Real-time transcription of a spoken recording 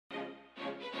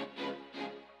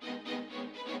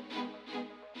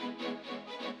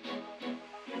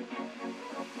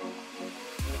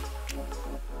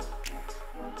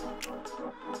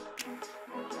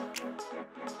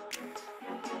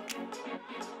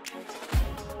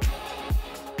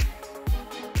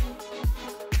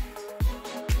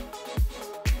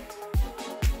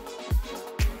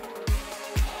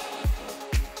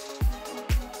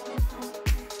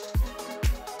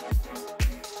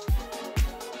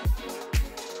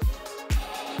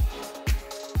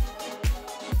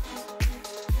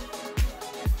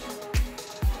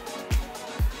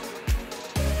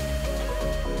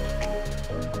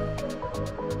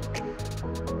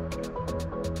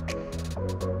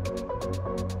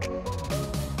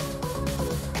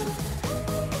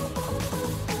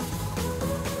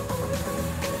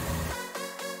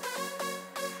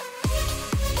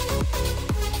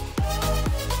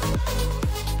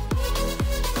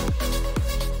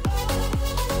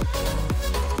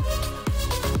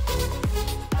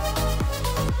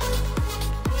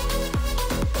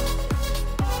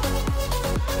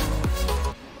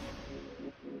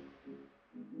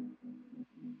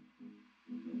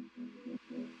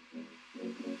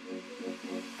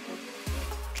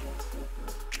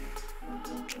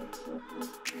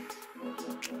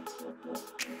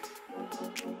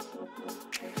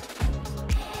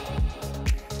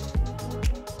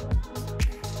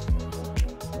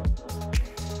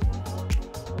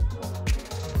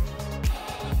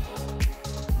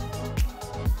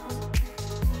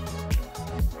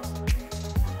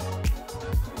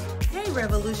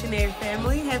Revolutionary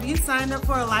family, have you signed up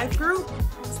for a life group?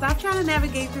 Stop trying to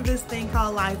navigate through this thing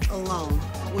called life alone.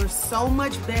 We're so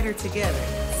much better together.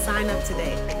 Sign up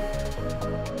today.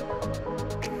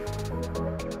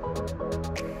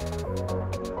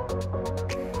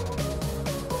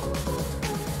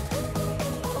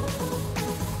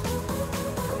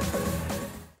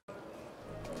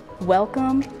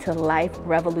 Welcome to Life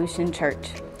Revolution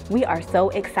Church. We are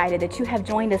so excited that you have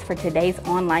joined us for today's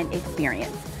online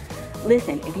experience.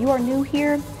 Listen, if you are new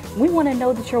here, we want to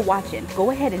know that you're watching. Go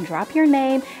ahead and drop your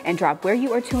name and drop where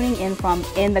you are tuning in from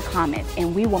in the comments,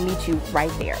 and we will meet you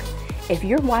right there. If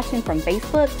you're watching from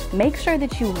Facebook, make sure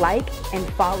that you like and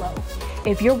follow.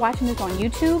 If you're watching this on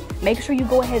YouTube, make sure you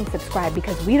go ahead and subscribe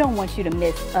because we don't want you to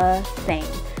miss a thing.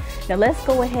 Now let's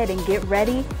go ahead and get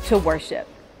ready to worship.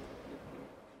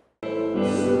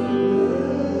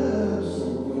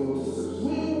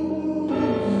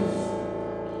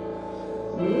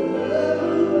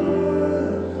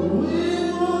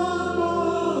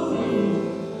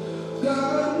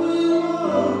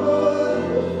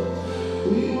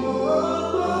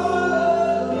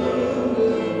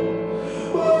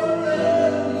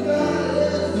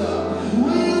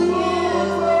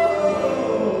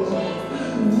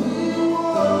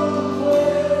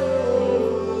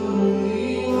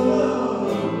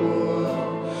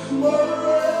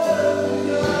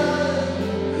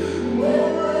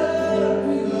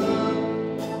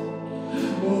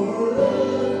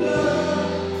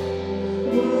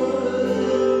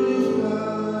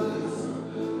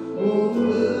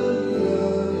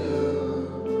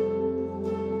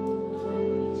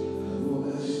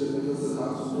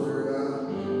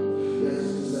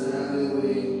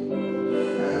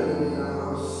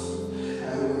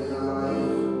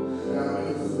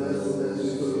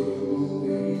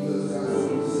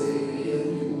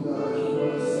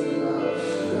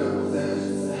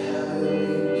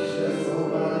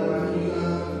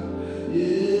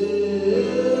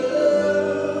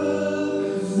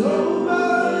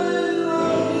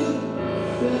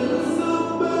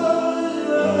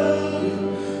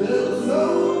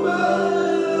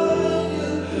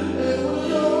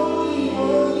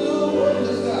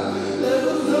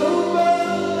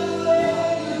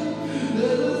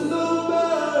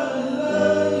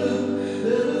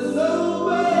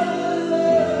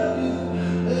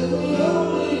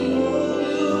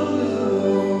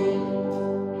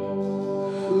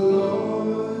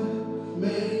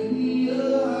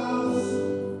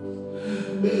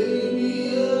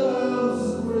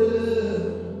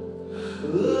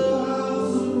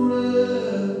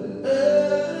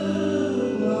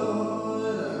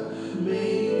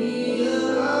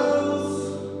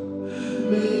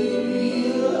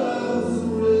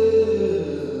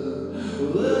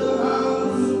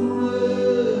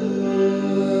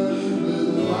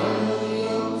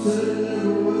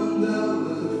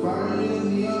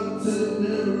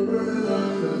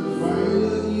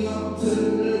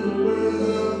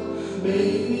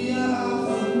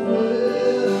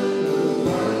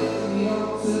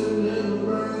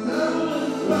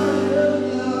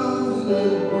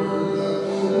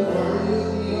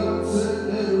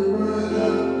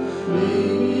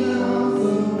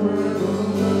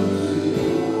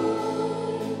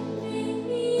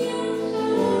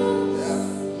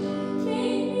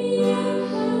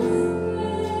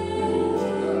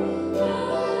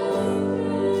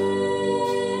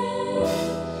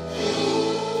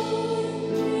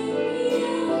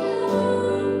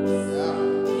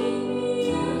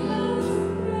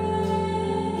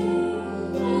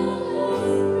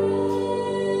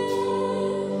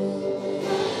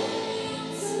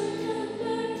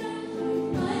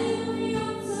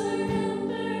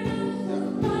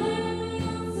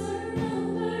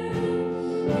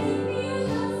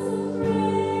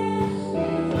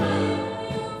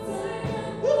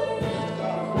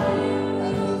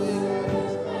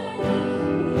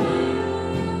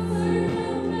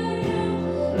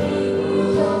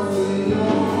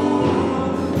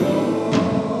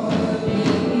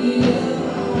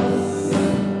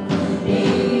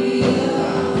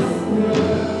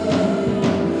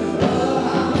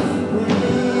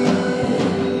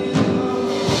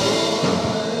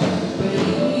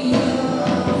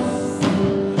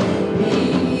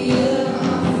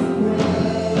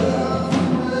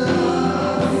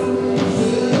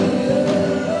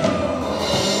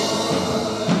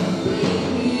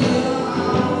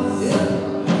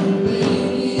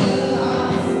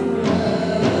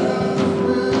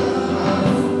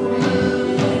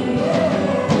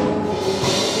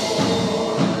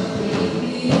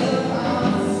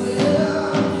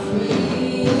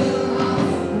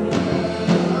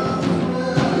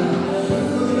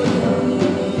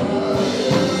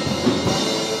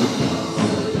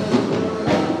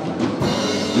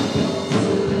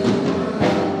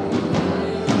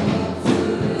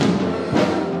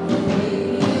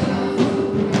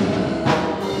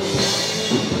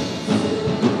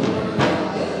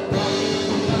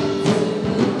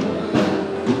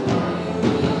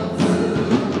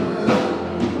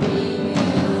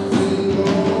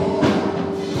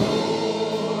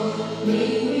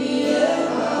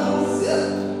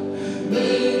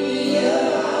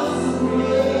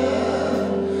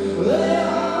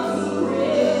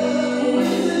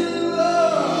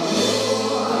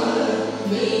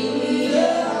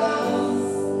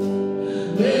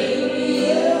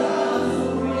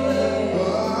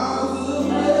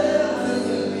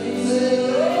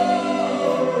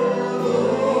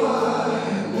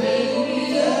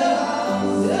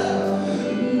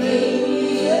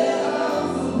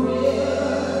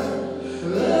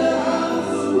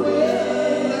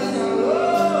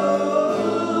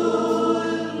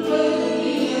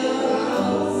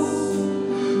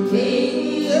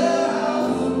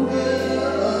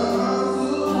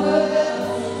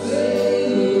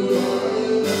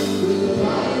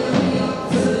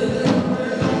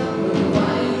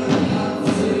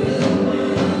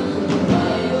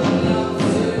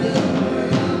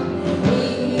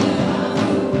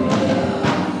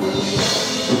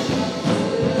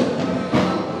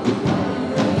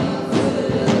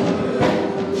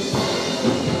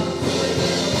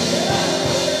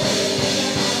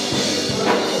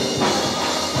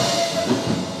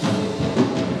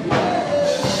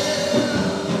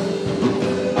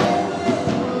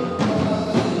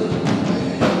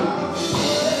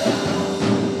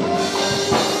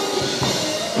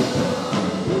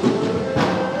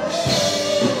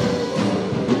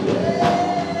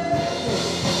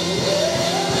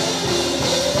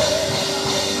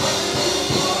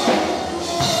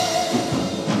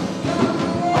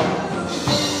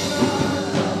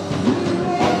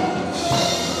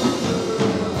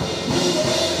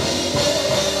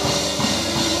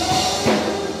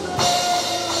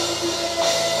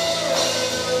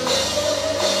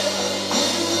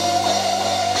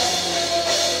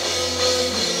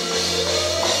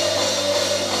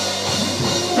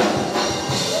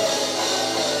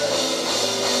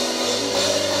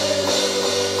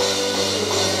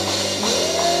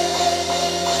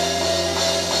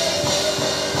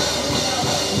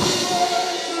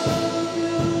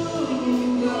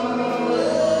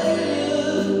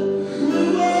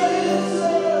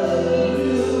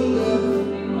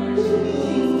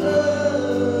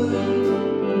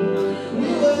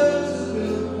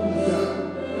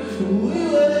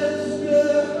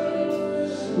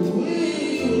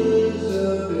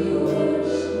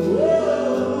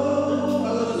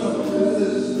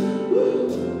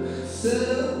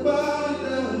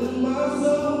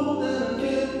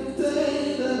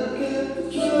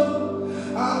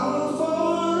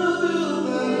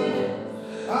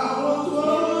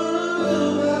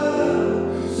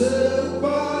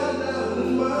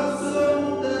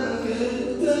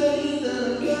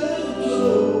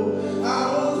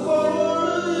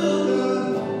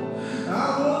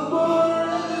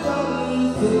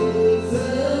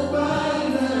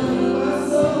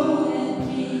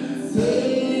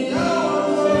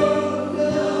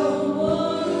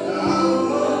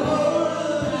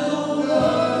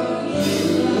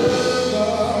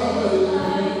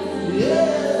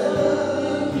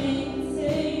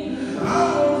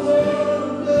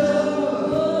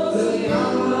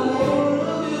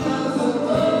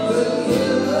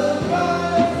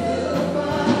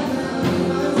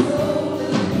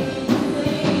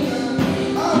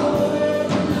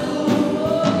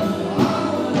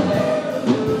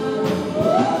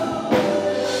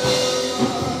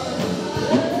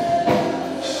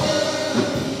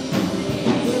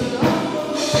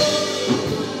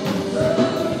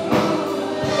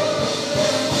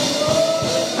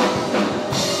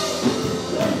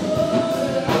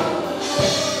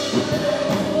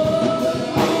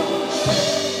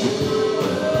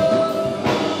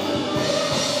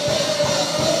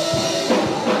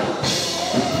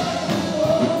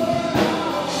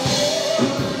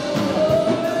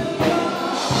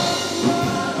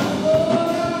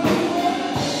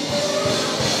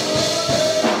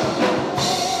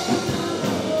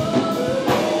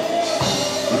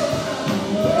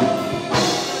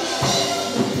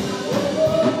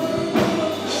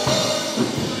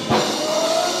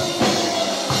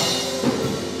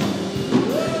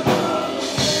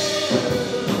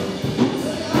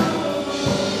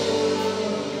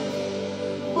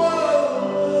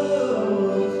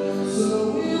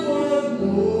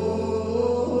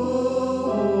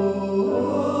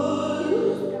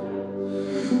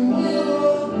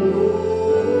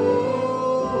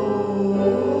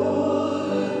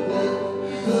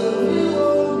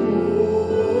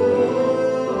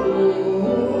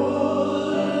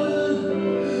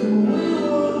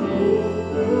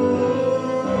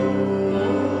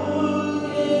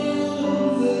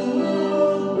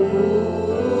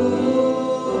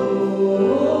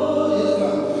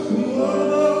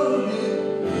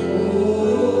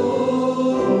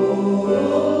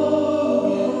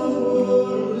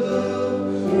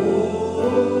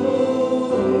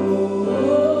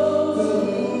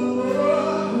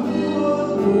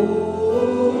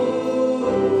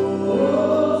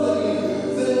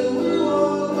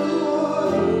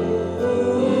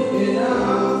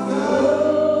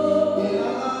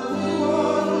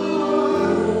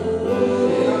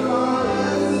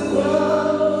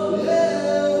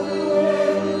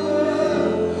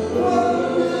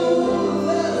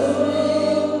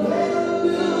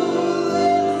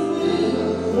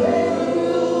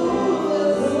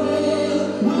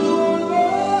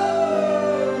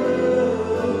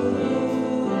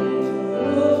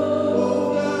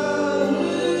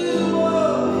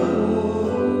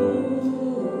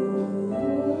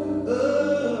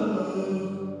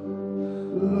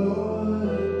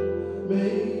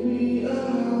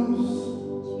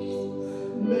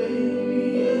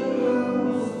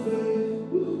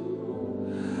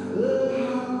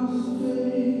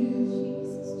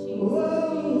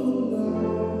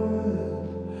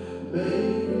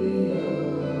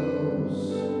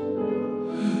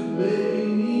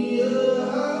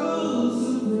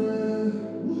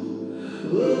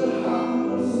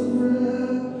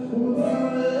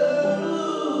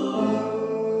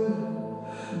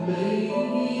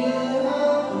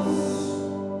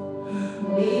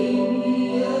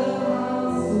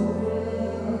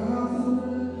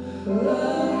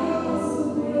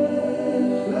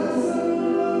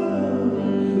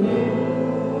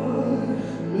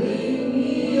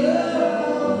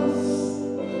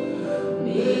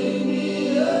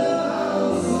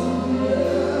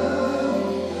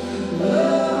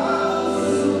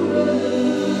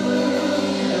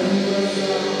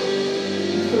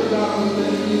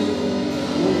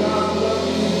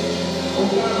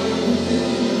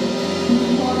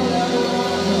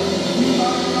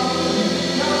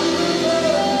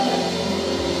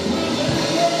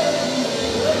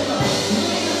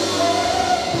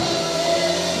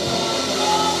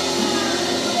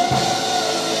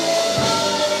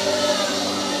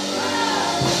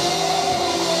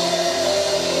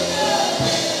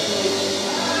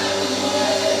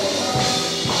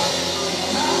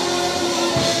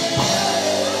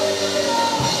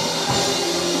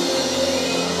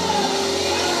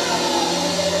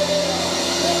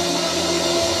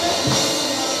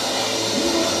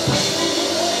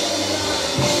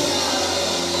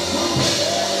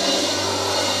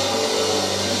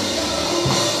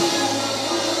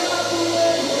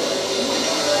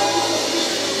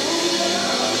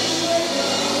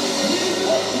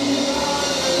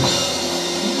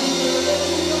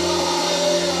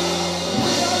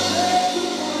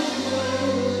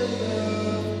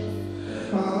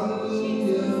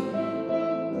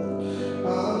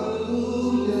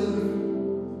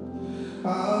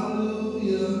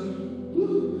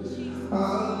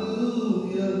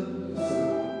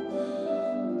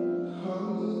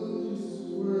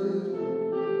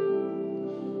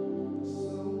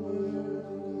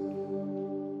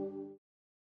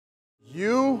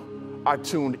 You are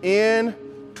tuned in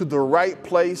to the right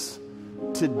place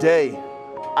today.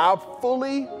 I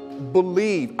fully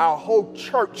believe, our whole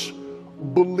church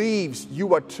believes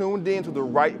you are tuned in to the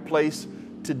right place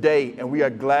today, and we are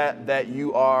glad that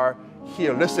you are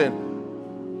here.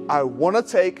 Listen, I want to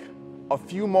take a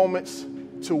few moments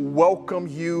to welcome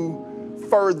you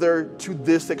further to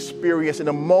this experience. In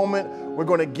a moment, we're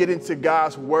going to get into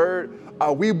God's word.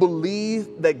 We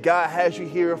believe that God has you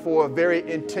here for a very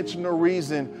intentional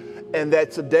reason, and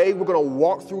that today we're going to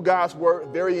walk through God's word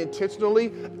very intentionally,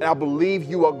 and I believe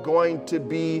you are going to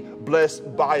be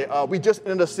blessed by it. We just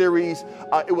ended a series.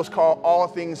 It was called All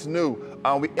Things New.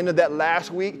 We ended that last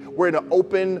week. We're in an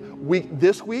open week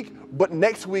this week, but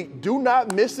next week, do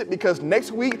not miss it, because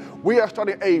next week we are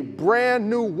starting a brand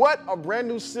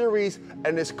new series,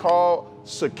 and it's called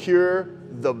Secure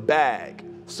the Bag.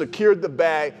 Secure the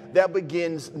Bag. That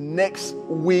begins next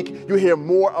week. You'll hear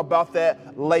more about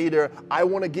that later. I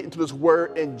want to get into this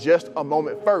word in just a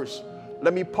moment. First,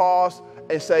 let me pause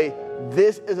and say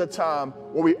this is a time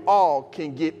where we all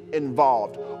can get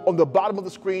involved. On the bottom of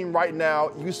the screen right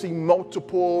now, you see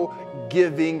multiple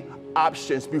giving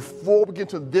options. Before we get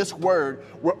to this word,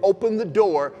 we'll open the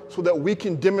door so that we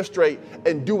can demonstrate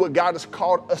and do what God has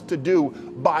called us to do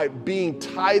by being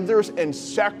tithers and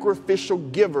sacrificial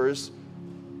givers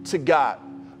to God.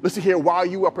 Listen here, while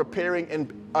you are preparing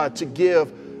and to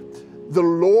give, the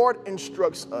Lord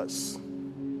instructs us.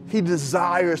 He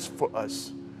desires for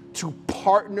us to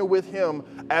partner with him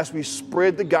as we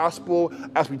spread the gospel,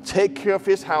 as we take care of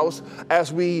his house,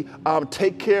 as we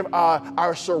take care of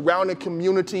our surrounding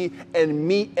community and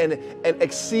meet and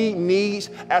exceed needs,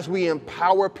 as we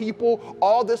empower people.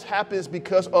 All this happens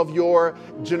because of your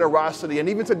generosity. And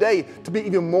even today, to be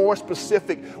even more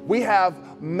specific, we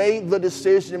have made the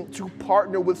decision to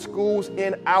partner with schools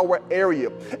in our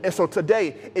area. And so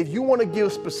today, if you want to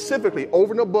give specifically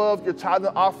over and above your tithe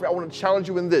and offering, I want to challenge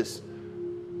you in this.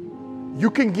 You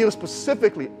can give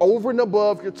specifically over and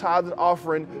above your tithe and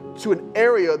offering to an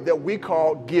area that we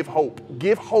call Give Hope.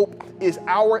 Give Hope is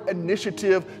our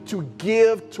initiative to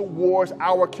give towards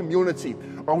our community.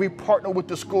 Or we partner with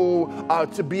the school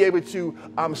to be able to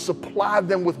supply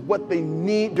them with what they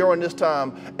need during this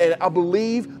time. And I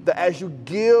believe that as you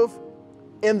give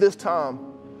in this time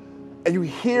and you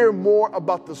hear more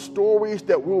about the stories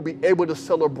that we'll be able to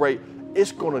celebrate,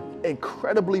 it's going to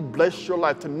incredibly bless your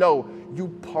life to know you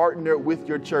partner with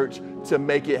your church to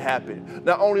make it happen.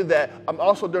 Not only that,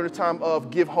 also during the time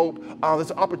of Give Hope,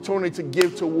 there's an opportunity to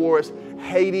give towards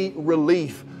Haiti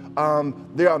relief.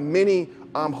 There are many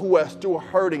who are still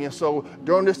hurting. And so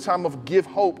during this time of Give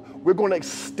Hope, we're going to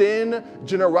extend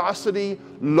generosity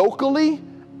locally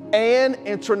and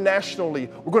internationally.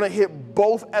 We're going to hit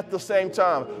both at the same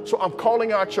time. So I'm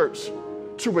calling our church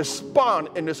to respond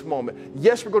in this moment.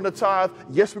 Yes, we're going to tithe.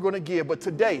 Yes, we're going to give. But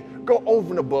today, go over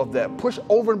and above that. Push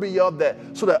over and beyond that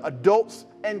so that adults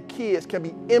and kids can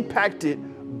be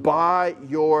impacted by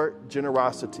your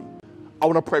generosity. I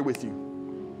want to pray with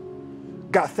you.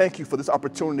 God, thank you for this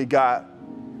opportunity, God,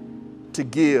 to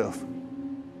give.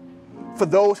 For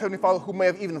those, Heavenly Father, who may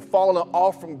have even fallen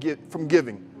off from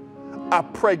giving, I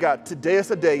pray, God, today is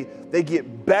the day they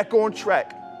get back on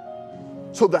track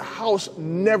so the house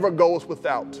never goes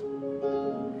without.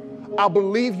 I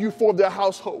believe you for their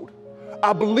household.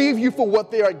 I believe you for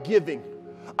what they are giving.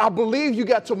 I believe you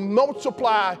got to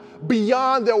multiply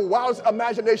beyond their wildest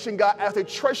imagination, God, as they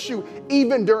trust you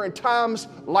even during times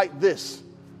like this.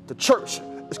 The church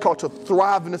is called to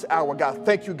thrive in this hour. God,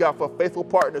 thank you, God, for faithful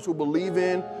partners who believe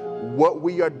in what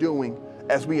we are doing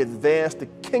as we advance the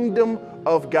kingdom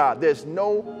of God. There's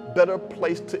no better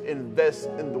place to invest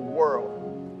in the world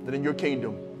than in your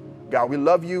kingdom. God, we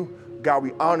love you. God,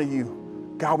 we honor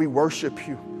you. God, we worship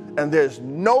you. And there's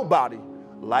nobody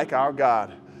like our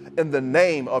God. In the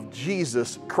name of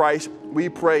Jesus Christ, we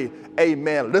pray.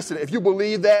 Amen. Listen, if you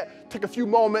believe that, take a few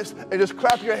moments and just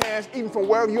clap your hands, even from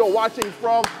wherever you are watching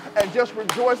from, and just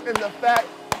rejoice in the fact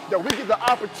that we get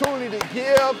the opportunity to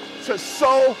give, to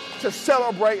sow, to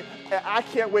celebrate. And I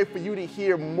can't wait for you to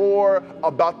hear more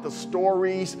about the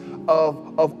stories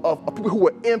of people who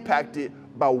were impacted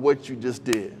by what you just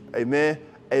did. Amen.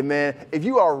 Amen. If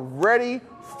you are ready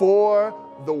for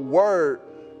the word,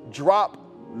 drop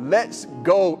 "let's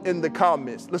go" in the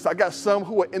comments. Listen, I got some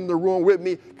who are in the room with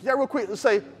me. Can y'all real quick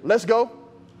say, "Let's go"?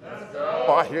 Let's go.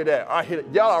 Oh, I hear that. I hear it.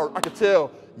 I can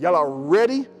tell y'all are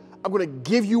ready. I'm going to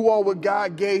give you all what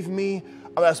God gave me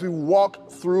as we walk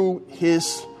through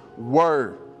his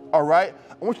word. All right?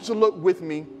 I want you to look with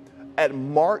me at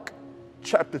Mark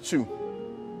chapter 2.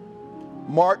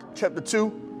 Mark chapter 2,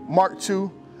 Mark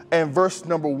 2, and verse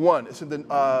number 1. It's in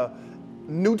the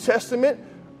New Testament.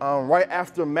 Right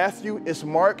after Matthew, it's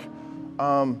Mark.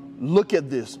 Look at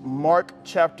this, Mark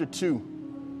chapter 2.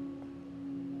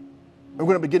 We're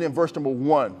going to begin in verse number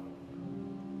 1.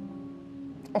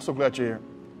 I'm so glad you're here,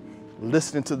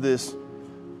 listening to this.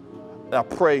 And I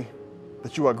pray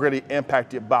that you are greatly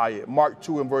impacted by it. Mark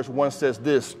 2 and verse 1 says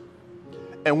this.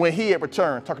 And when he had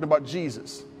returned, talking about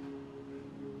Jesus,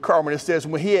 Carmen, it says,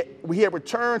 when he had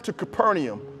returned to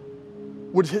Capernaum,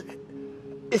 which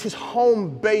is his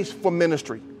home base for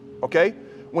ministry. Okay?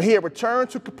 When he had returned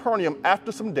to Capernaum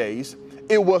after some days,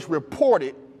 it was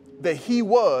reported that he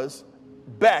was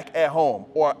back at home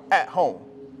or at home.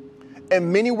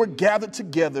 And many were gathered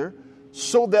together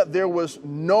so that there was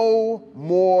no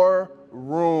more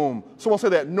room. Someone say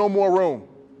that, no more room.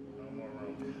 No more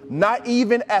room. Not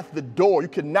even at the door. You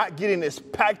could not get in. It's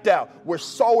packed out. We're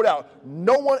sold out.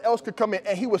 No one else could come in.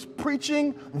 And he was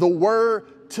preaching the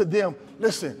word to them.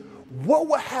 Listen, what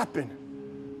would happen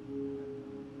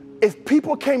if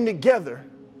people came together,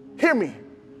 hear me,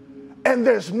 and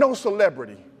there's no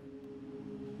celebrity?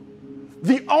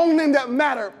 The only name that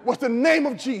mattered was the name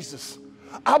of Jesus.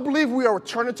 I believe we are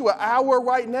returning to an hour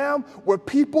right now where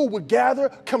people would gather,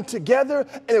 come together,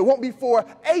 and it won't be for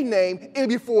a name, it'll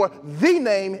be for the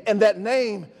name, and that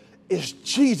name is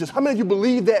Jesus. How many of you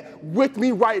believe that with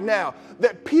me right now?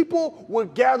 That people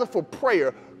would gather for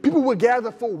prayer, people would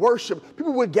gather for worship,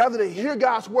 people would gather to hear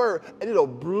God's word, and it'll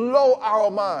blow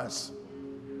our minds.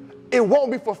 It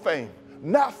won't be for fame,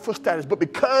 not for status, but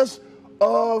because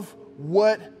of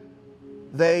what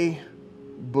they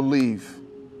believe.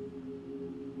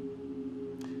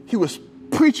 He was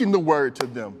preaching the word to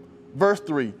them. Verse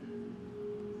 3.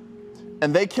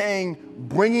 And they came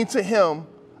bringing to him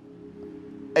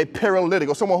a paralytic,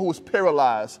 or someone who was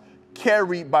paralyzed,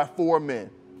 carried by 4 men.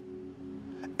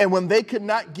 And when they could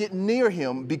not get near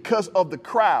him because of the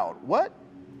crowd, what?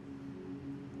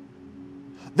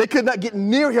 They could not get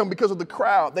near him because of the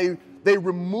crowd. They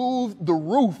removed the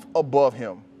roof above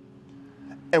him.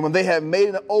 And when they had made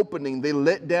an opening, they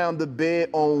let down the bed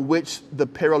on which the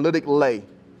paralytic lay.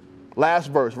 Last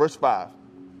verse, verse 5.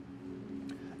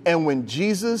 And when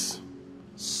Jesus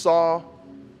saw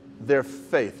their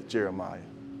faith, Jeremiah,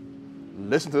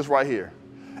 listen to this right here.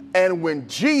 And when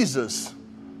Jesus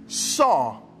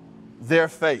saw their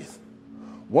faith.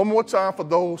 One more time for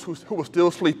those who were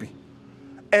still sleepy.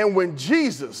 And when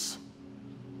Jesus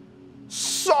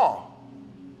saw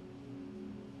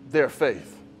their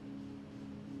faith.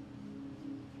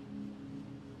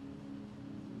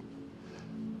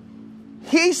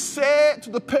 He said to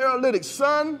the paralytic,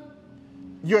 son,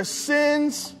 your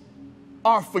sins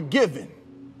are forgiven.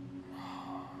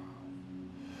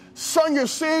 Son, your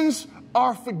sins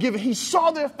are forgiven. He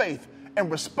saw their faith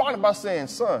and responded by saying,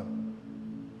 son,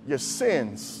 your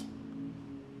sins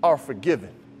are forgiven.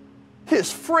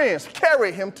 His friends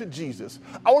carried him to Jesus.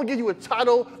 I want to give you a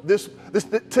title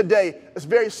today. It's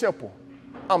very simple.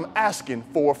 I'm asking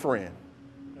for a friend.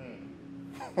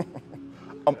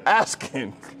 I'm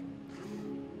asking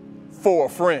for a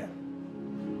friend.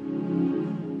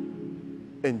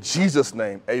 In Jesus'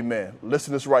 name, amen.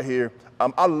 Listen to this right here.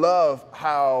 I love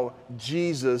how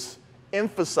Jesus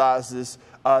emphasizes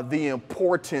the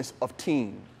importance of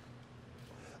team.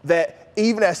 That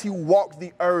even as he walked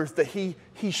the earth, that he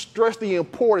stressed the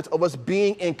importance of us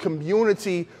being in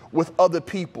community with other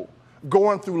people,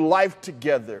 going through life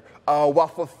together while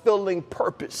fulfilling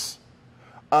purpose.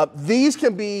 These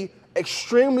can be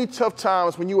extremely tough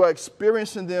times when you are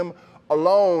experiencing them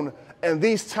alone, and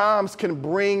these times can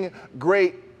bring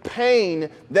great pain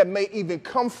that may even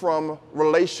come from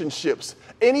relationships.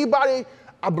 Anybody,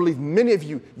 I believe many of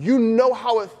you, you know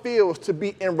how it feels to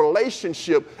be in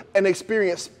relationship and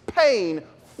experience pain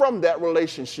from that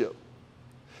relationship.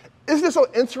 Isn't it so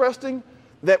interesting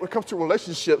that when it comes to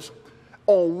relationships,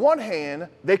 on one hand,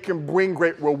 they can bring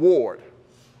great reward.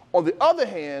 On the other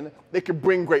hand, they can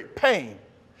bring great pain.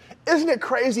 Isn't it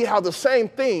crazy how the same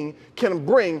thing can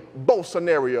bring both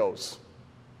scenarios?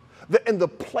 That in the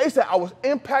place that I was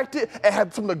impacted and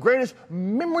had some of the greatest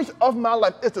memories of my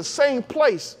life, it's the same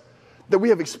place that we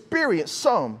have experienced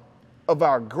some of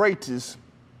our greatest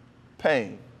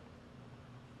pain.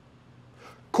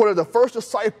 According to the first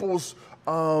disciples,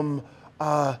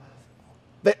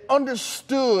 they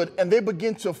understood and they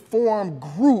began to form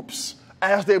groups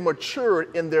as they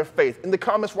matured in their faith. In the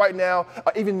comments right now,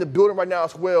 even in the building right now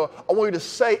as well, I want you to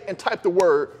say and type the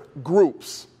word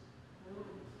groups.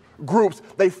 Groups.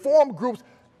 They form groups.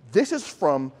 This is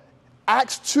from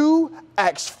Acts 2,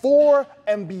 Acts 4,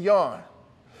 and beyond.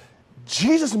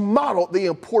 Jesus modeled the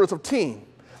importance of team.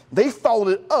 They followed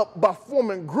it up by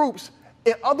forming groups.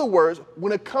 In other words,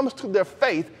 when it comes to their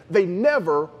faith, they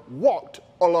never walked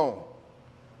alone.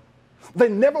 They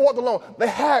never walked alone. They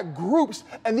had groups,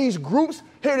 and these groups,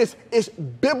 here it is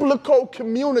biblical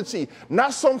community,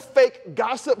 not some fake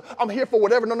gossip. I'm here for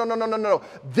whatever. No.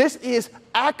 This is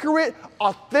accurate,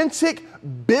 authentic,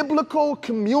 biblical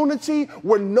community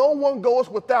where no one goes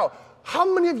without. How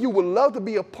many of you would love to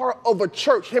be a part of a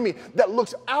church, hear me, that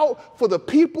looks out for the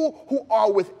people who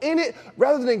are within it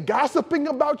rather than gossiping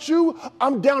about you?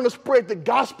 I'm down to spread the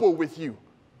gospel with you.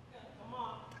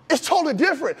 It's totally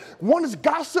different. One is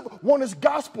gossip, one is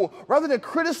gospel. Rather than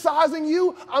criticizing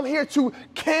you, I'm here to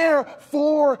care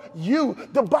for you.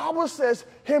 The Bible says,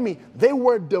 hear me, they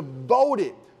were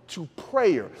devoted to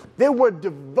prayer. They were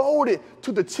devoted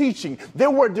to the teaching. They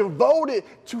were devoted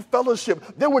to fellowship.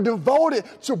 They were devoted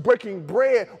to breaking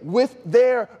bread with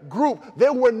their group. They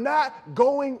were not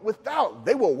going without.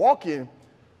 They were walking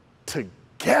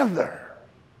together.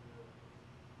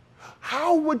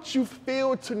 How would you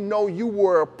feel to know you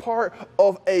were a part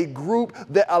of a group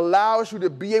that allows you to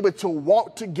be able to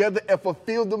walk together and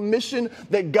fulfill the mission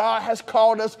that God has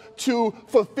called us to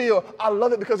fulfill? I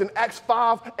love it because in Acts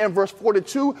 5 and verse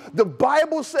 42, the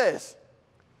Bible says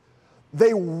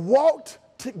they walked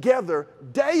together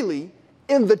daily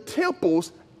in the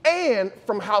temples and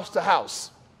from house to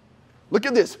house. Look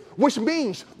at this, which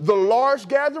means the large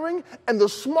gathering and the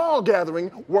small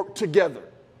gathering work together.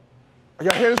 Are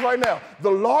y'all hearing this right now?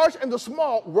 The large and the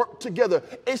small work together.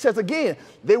 It says again,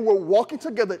 they were walking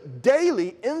together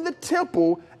daily in the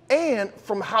temple and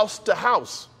from house to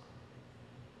house.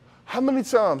 How many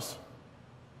times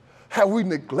have we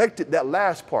neglected that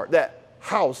last part, that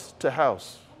house to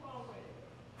house?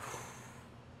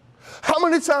 How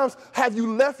many times have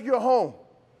you left your home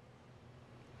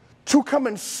to come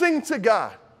and sing to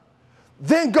God,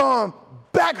 then gone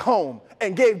back home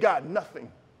and gave God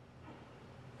nothing?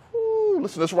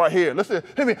 Listen to this right here. Listen,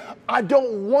 hear me. I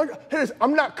don't want, hear this,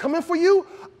 I'm not coming for you.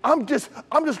 I'm just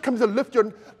coming to lift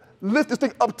this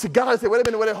thing up to God and say, wait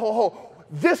a minute, hold.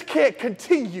 This can't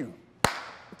continue. I'm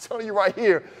telling you right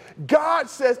here. God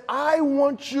says, I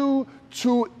want you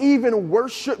to even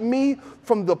worship me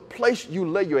from the place you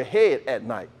lay your head at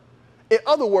night. In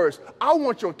other words, I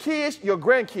want your kids, your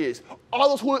grandkids,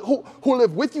 all those who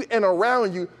live with you and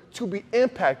around you to be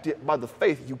impacted by the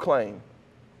faith you claim.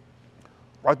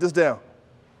 Write this down.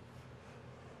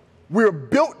 We're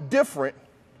built different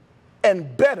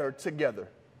and better together.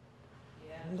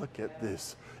 Yeah. Look at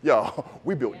this. Y'all,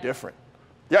 we built different.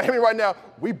 Y'all hear me right now?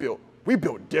 We built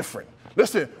different.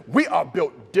 Listen, we are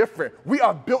built different. We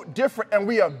are built different, and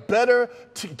we are better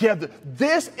together.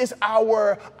 This is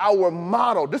our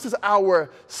motto. This is our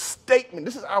statement.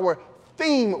 This is our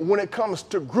theme when it comes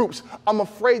to groups. I'm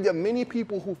afraid that many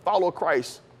people who follow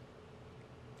Christ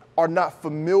are not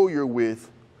familiar with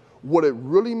what it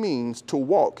really means to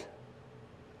walk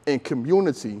in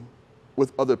community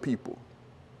with other people.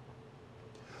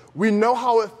 We know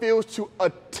how it feels to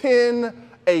attend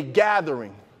a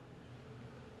gathering,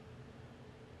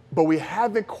 but we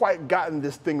haven't quite gotten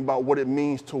this thing about what it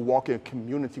means to walk in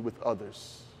community with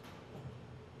others.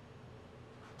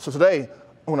 So today,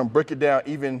 I want to break it down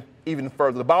even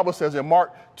further. The Bible says in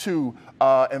Mark 2,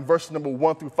 and verse number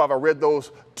 1 through 5, I read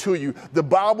those to you. The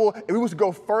Bible, if we was to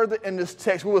go further in this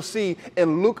text, we will see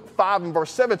in Luke 5 and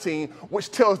verse 17,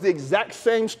 which tells the exact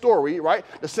same story, right?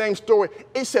 The same story.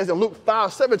 It says in Luke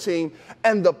 5:17,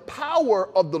 and the power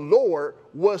of the Lord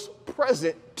was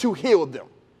present to heal them.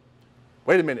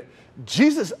 Wait a minute.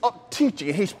 Jesus is up teaching,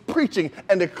 and he's preaching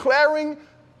and declaring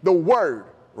the word,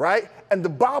 right? And the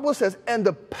Bible says, and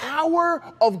the power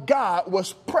of God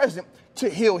was present to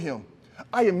heal him.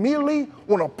 I immediately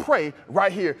want to pray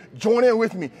right here. Join in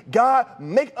with me. God,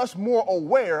 make us more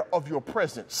aware of your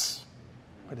presence.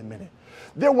 Wait a minute.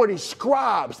 There were these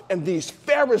scribes and these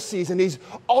Pharisees and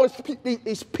all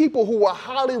these people who were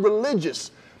highly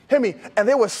religious. Hear me. And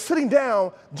they were sitting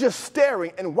down just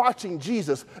staring and watching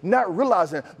Jesus, not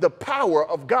realizing the power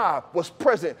of God was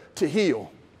present to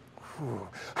heal.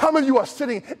 How many of you are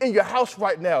sitting in your house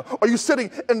right now? Are you sitting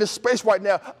in this space right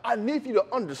now? I need you to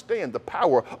understand the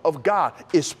power of God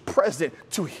is present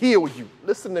to heal you.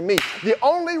 Listen to me. The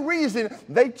only reason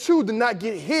they too did not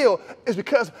get healed is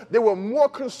because they were more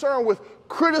concerned with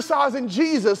criticizing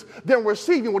Jesus than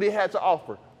receiving what he had to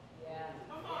offer.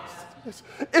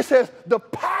 It says the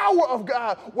power of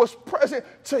God was present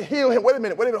to heal him. Wait a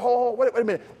minute, wait a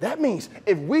minute. That means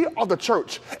if we are the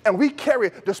church and we carry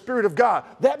the Spirit of God,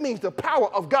 that means the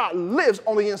power of God lives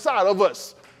on the inside of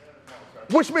us.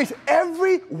 Which means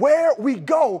everywhere we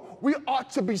go, we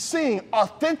ought to be seeing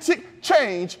authentic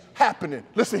change happening.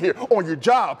 Listen here, on your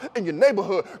job, in your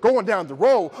neighborhood, going down the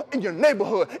road, in your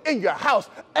neighborhood, in your house.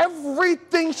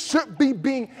 Everything should be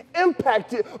being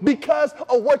impacted because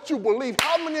of what you believe.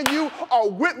 How many of you are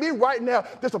with me right now?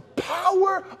 There's a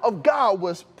power of God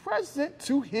was present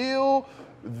to heal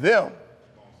them.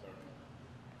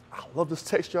 I love this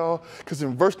text, y'all, because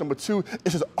in verse number 2,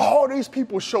 it says all these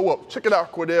people show up. Check it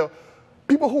out, Cordell.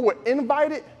 People who were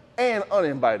invited and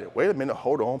uninvited. Wait a minute,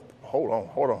 hold on.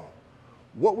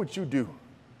 What would you do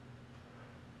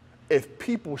if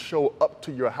people show up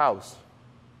to your house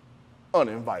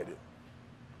uninvited?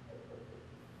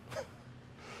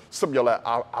 Some of y'all like,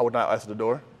 I would not answer the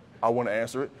door. I want to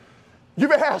answer it.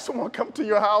 You ever have someone come to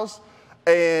your house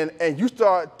and you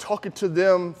start talking to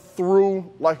them through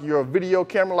like your video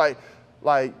camera,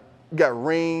 like you got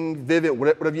Ring, Vivid,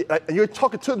 whatever and you're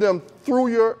talking to them through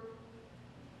your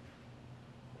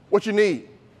what you need?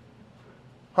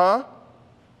 Huh?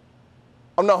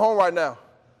 I'm not home right now.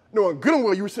 Knowing good and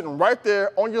well you were sitting right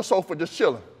there on your sofa just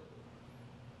chilling.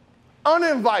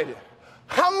 Uninvited.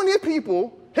 How many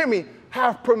people, hear me,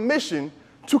 have permission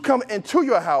to come into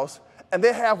your house and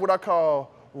they have what I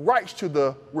call rights to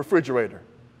the refrigerator?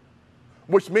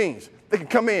 Which means they can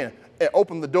come in and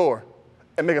open the door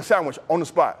and make a sandwich on the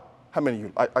spot. How many of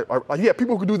you? Yeah,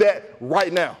 people who can do that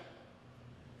right now.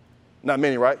 Not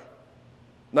many, right?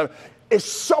 It's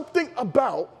something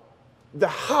about the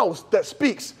house that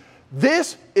speaks.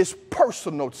 This is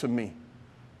personal to me.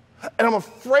 And I'm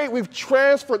afraid we've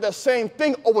transferred that same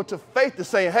thing over to faith to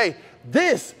saying, hey,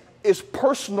 this is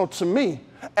personal to me.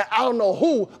 And I don't know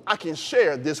who I can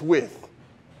share this with.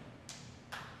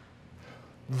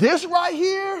 This right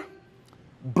here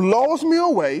blows me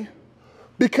away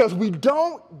because we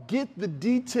don't get the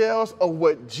details of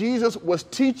what Jesus was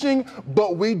teaching,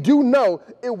 but we do know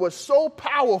it was so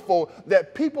powerful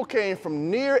that people came from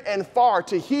near and far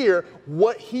to hear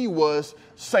what he was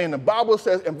saying. The Bible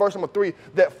says in verse number 3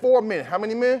 that 4 men, how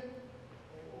many men?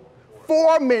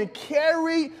 4 men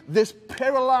carried this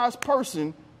paralyzed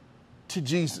person to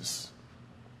Jesus.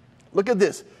 Look at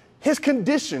this. His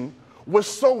condition was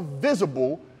so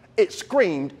visible, it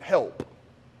screamed help.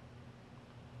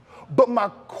 But my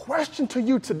question to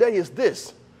you today is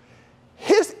this.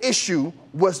 His issue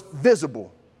was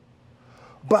visible.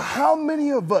 But how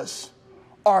many of us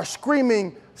are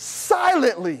screaming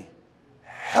silently,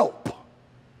 help?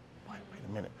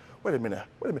 Wait a minute.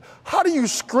 How do you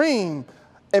scream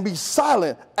and be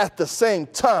silent at the same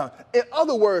time? In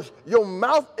other words, your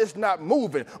mouth is not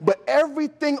moving, but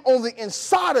everything on the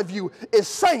inside of you is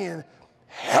saying,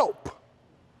 help.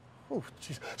 Oh,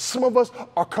 geez. Some of us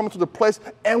are coming to the place,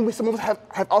 and some of us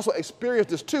have also experienced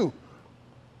this too,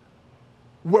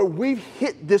 where we've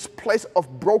hit this place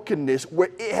of brokenness where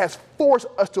it has forced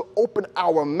us to open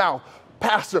our mouth.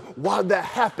 Pastor, why did that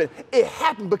happen? It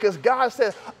happened because God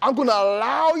said, I'm going to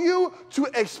allow you to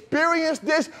experience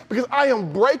this because I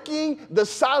am breaking the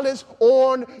silence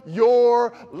on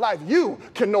your life. You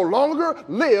can no longer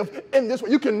live in this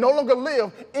way. You can no longer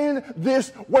live in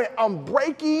this way. I'm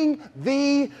breaking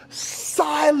the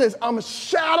silence. I'm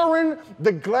shattering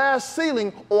the glass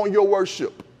ceiling on your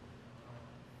worship.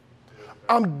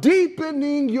 I'm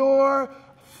deepening your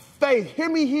faith. Hear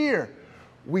me here.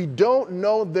 We don't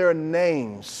know their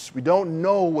names. We don't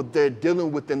know what they're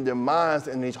dealing with in their minds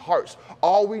and their hearts.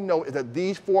 All we know is that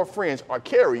these 4 friends are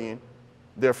carrying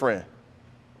their friend.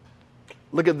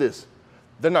 Look at this.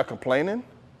 They're not complaining.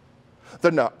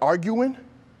 They're not arguing.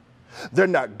 They're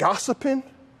not gossiping.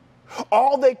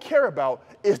 All they care about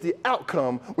is the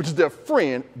outcome, which is their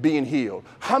friend being healed.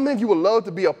 How many of you would love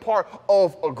to be a part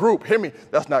of a group? Hear me.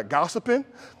 That's not gossiping.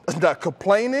 That's not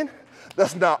complaining.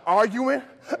 That's not arguing.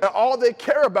 And all they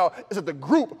care about is that the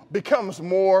group becomes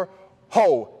more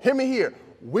whole. Hear me here.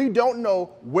 We don't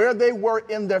know where they were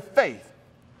in their faith,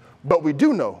 but we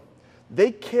do know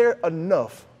they care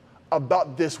enough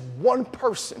about this one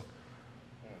person,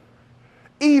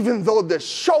 even though their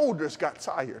shoulders got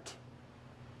tired,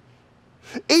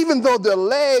 even though their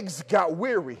legs got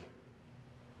weary,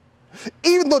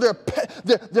 even though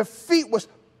their feet was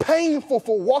painful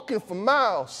for walking for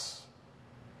miles,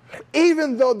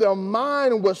 even though their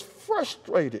mind was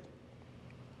frustrated.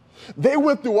 They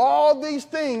went through all these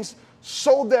things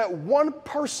so that one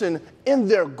person in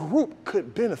their group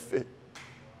could benefit.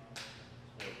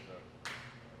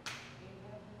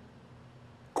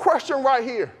 Question right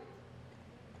here.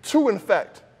 2, in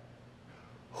fact.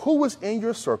 Who is in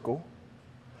your circle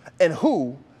and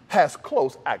who has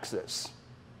close access?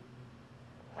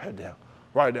 Write it down.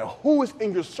 Write it down. Who is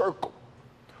in your circle?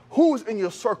 Who is in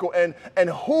your circle and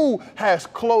who has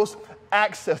close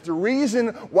access? The reason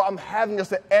why I'm having us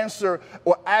to answer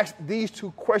or ask these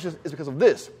 2 questions is because of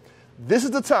this. This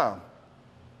is the time,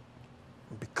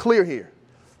 be clear here,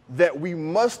 that we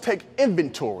must take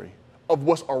inventory of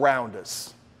what's around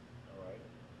us. All right.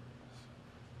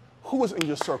 Who is in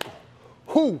your circle?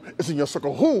 Who is in your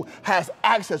circle? Who has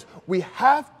access? We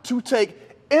have to take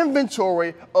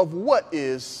inventory of what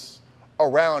is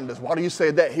around us. Why do you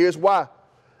say that? Here's why.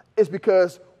 It's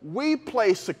because we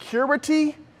place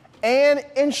security and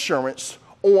insurance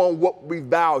on what we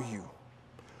value,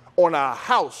 on our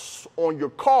house, on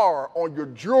your car, on your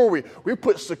jewelry. We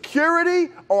put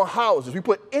security on houses. We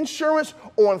put insurance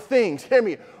on things. Hear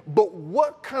me. But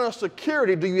what kind of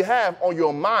security do you have on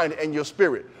your mind and your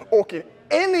spirit? Or can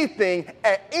anything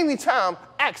at any time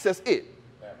access it?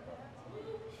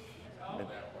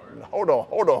 Hold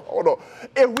on.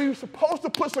 If we're supposed to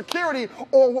put security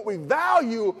on what we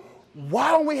value,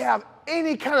 why don't we have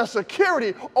any kind of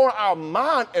security on our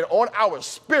mind and on our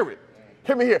spirit?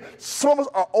 Hear me here. Some of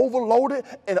us are overloaded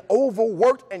and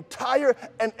overworked and tired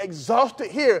and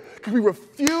exhausted here because we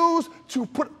refuse to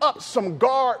put up some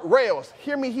guardrails.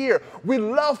 Hear me here. We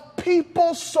love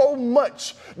people so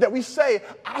much that we say,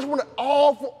 I just want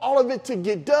all of it to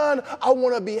get done. I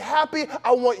want to be happy.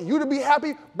 I want you to be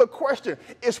happy. But question,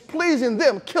 is pleasing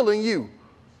them killing you?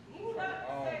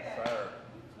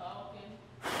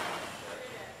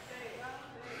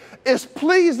 Is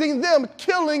pleasing them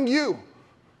killing you?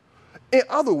 In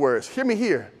other words, hear me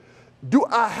here. Do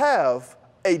I have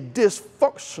a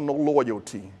dysfunctional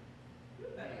loyalty?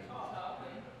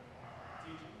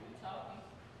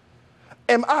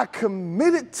 Am I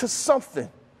committed to something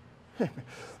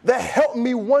that helped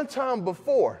me one time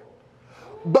before,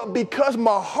 but because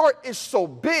my heart is so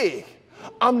big,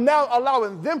 I'm now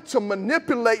allowing them to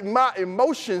manipulate my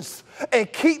emotions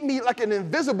and keep me like an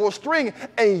invisible string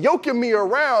and yoking me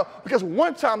around because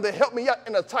one time they helped me out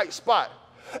in a tight spot.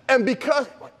 And because,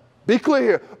 be clear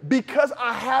here, because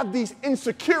I have these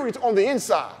insecurities on the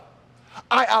inside,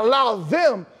 I allow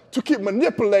them to keep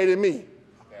manipulating me.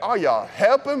 Are y'all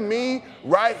helping me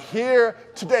right here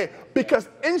today? Because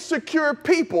insecure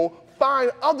people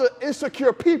find other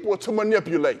insecure people to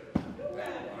manipulate.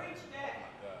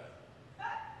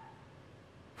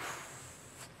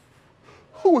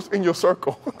 Who is in your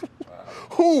circle?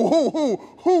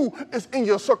 Who is in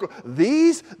your circle?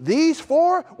 These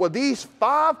 4, well, these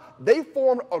 5, they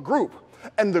formed a group.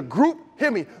 And the group,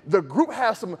 hear me, the group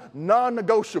has some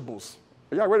non-negotiables.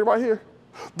 Are y'all ready right here?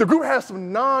 The group has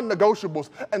some non-negotiables.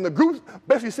 And the group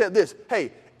basically said this,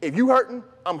 hey, if you hurting,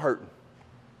 I'm hurting.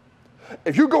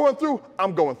 If you're going through,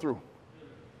 I'm going through.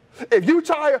 If you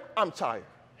tired, I'm tired.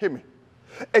 Hear me.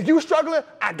 If you're struggling,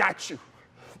 I got you.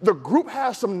 The group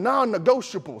has some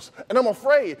non-negotiables, and I'm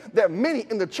afraid that many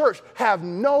in the church have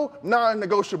no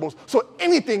non-negotiables, so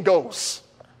anything goes.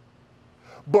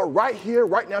 But right here,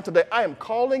 right now, today, I am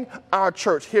calling our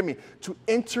church, hear me, to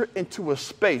enter into a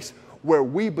space where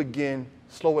we begin,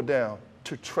 slow it down,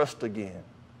 to trust again.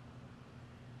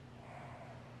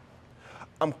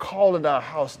 I'm calling our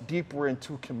house deeper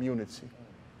into community.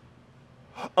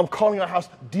 I'm calling our house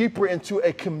deeper into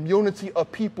a community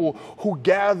of people who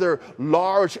gather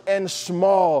large and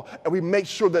small, and we make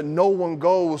sure that no one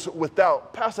goes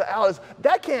without. Pastor Alex,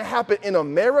 that can't happen in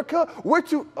America.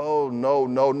 Oh,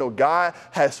 no. God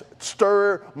has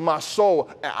stirred my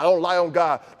soul, and I don't lie on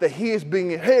God, that he is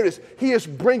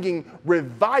bringing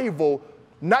revival,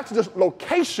 not to just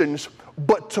locations,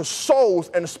 but to souls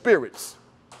and spirits.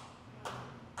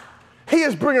 He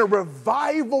is bringing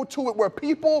revival to it where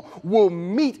people will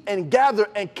meet and gather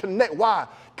and connect. Why?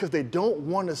 Because they don't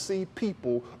want to see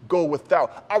people go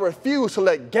without. I refuse to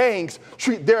let gangs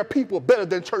treat their people better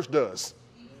than church does.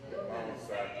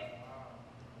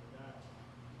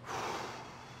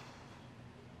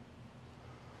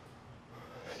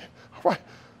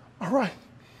 All right.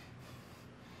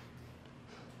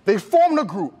 They formed a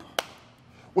group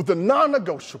with a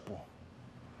non-negotiable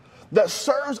that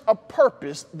serves a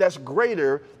purpose that's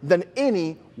greater than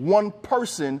any one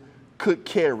person could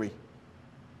carry.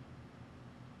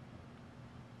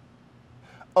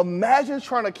 Imagine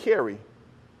trying to carry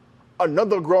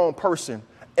another grown person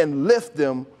and lift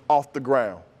them off the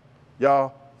ground.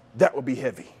 Y'all, that would be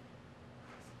heavy.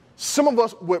 Some of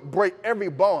us would break every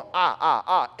bone,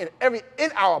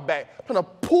 in our back, trying to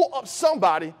pull up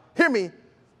somebody, hear me,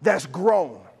 that's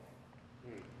grown.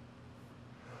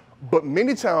 But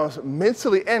many times,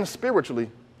 mentally and spiritually,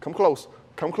 come close,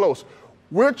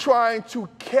 we're trying to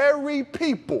carry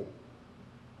people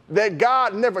that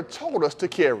God never told us to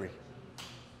carry.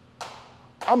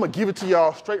 I'm going to give it to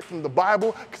y'all straight from the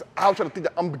Bible, because I was trying to think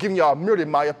that I'm giving y'all merely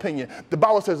my opinion. The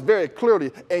Bible says very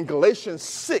clearly in Galatians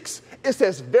 6, it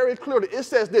says very clearly, it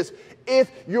says this: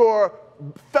 if your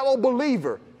fellow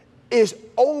believer is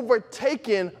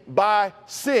overtaken by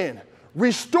sin,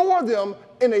 restore them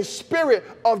in a spirit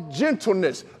of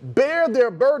gentleness. Bear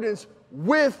their burdens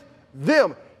with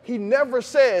them. He never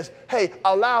says, hey,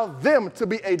 allow them to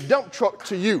be a dump truck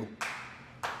to you.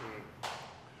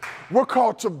 We're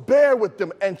called to bear with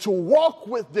them and to walk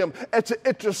with them and to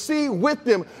intercede with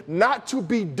them, not to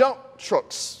be dump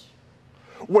trucks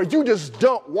where you just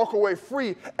dump, walk away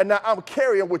free, and now I'm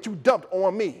carrying what you dumped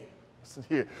on me. Listen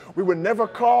here. We were never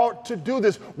called to do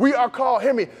this. We are called,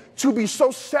 hear me, to be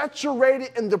so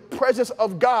saturated in the presence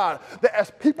of God that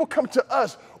as people come to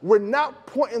us, we're not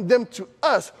pointing them to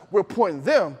us, we're pointing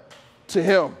them to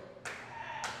him.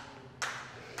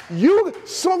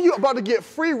 Some of you are about to get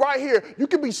free right here. You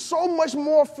can be so much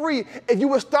more free if you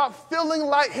would stop feeling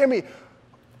like, hear me,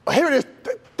 here it is,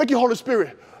 thank you, Holy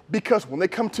Spirit. Because when they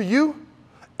come to you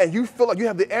and you feel like you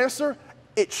have the answer,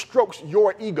 it strokes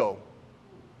your ego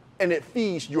and it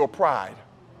feeds your pride.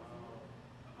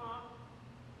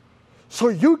 So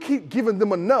you keep giving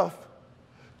them enough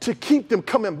to keep them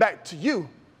coming back to you,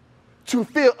 to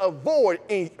fill a void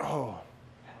in,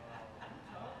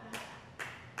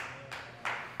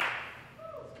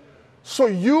 So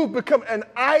you become an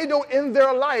idol in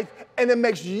their life, and it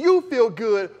makes you feel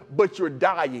good, but you're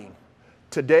dying.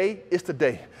 Today is the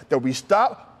day that we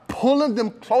stop pulling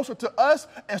them closer to us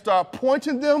and start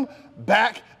pointing them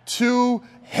back to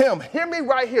him. Hear me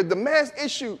right here. The man's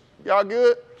issue, y'all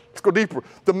good? Let's go deeper.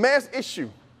 The man's issue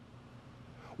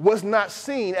was not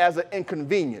seen as an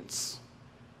inconvenience.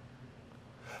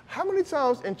 How many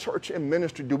times in church and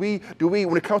ministry do we,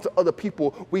 when it comes to other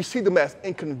people, we see them as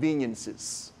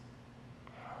inconveniences?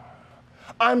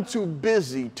 I'm too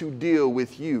busy to deal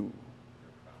with you.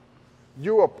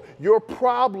 Your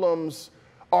problems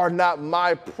are not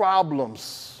my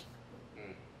problems.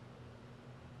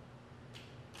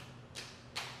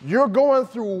 You're going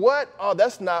through what? Oh,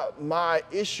 that's not my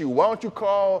issue. Why don't you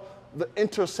call the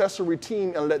intercessory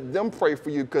team and let them pray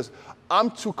for you? Because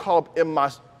I'm too caught up in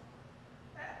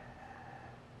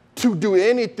to do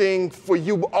anything for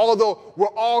you, although we're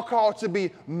all called to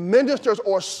be ministers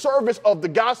or servants of the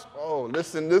gospel. Oh,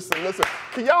 listen.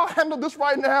 Can y'all handle this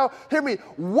right now? Hear me.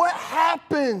 What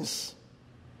happens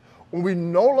when we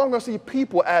no longer see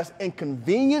people as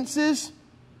inconveniences,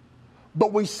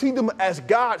 but we see them as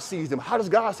God sees them? How does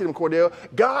God see them, Cordell?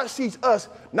 God sees us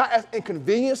not as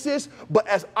inconveniences, but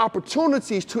as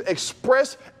opportunities to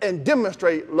express and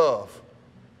demonstrate love.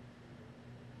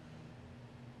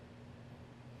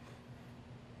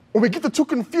 When we get the two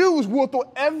confused, we'll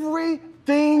throw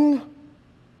everything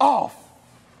off.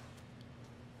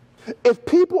 If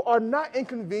people are not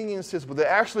inconveniences, but they're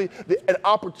actually an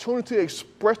opportunity to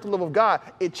express the love of God,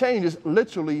 it changes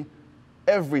literally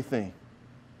everything.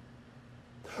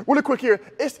 Really quick here,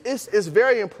 it's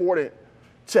very important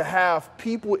to have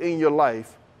people in your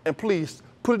life, and please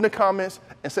put it in the comments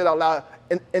and say it out loud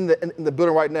in the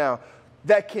building right now,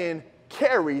 that can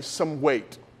carry some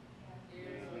weight.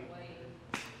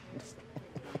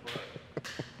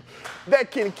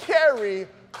 That can carry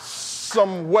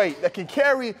some weight. That can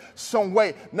carry some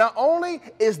weight. Not only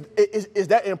is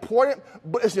that important,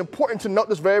 but it's important to note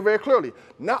this very, very clearly.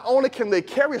 Not only can they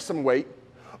carry some weight,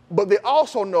 but they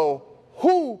also know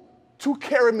who to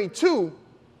carry me to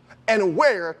and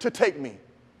where to take me.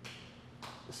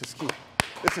 This is key.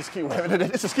 This is key.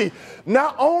 This is key.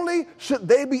 Not only should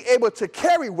they be able to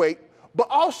carry weight, but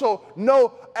also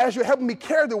know, as you're helping me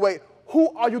carry the weight,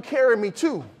 who are you carrying me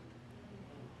to?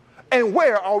 And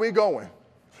where are we going?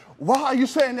 Why are you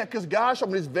saying that? Because God showed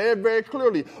me this very, very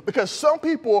clearly. Because some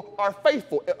people are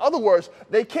faithful. In other words,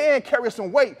 they can carry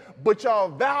some weight, but your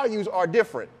values are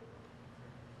different.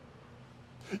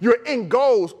 Your end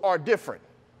goals are different.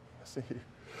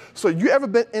 So you ever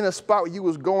been in a spot where you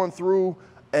was going through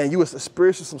and you was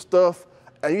experiencing some stuff,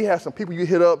 and you had some people you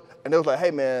hit up, and they was like,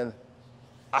 hey, man,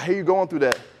 I hear you going through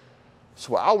that.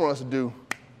 So what I want us to do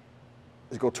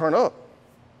is go turn up.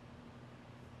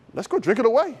 Let's go drink it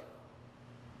away.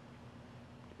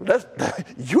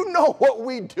 You know what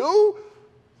we do.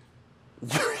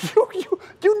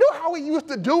 You know how we used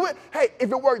to do it. Hey,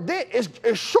 if it worked then, it's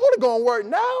surely going to work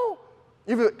now.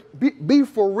 Be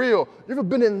for real. You ever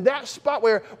been in that spot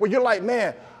where you're like,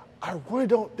 man, I really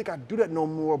don't think I do that no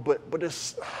more, but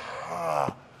it's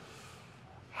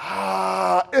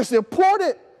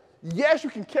important. Yes, you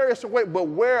can carry some weight, but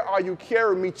where are you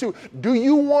carrying me to? I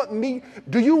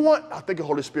think the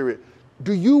Holy Spirit,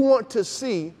 do you want to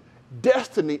see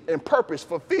destiny and purpose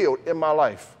fulfilled in my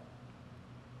life?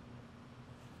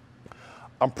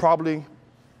 I'm probably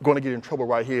going to get in trouble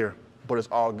right here, but it's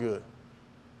all good.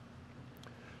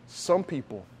 Some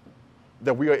people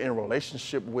that we are in a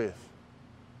relationship with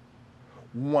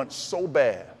want so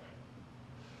bad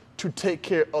to take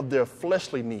care of their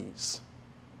fleshly needs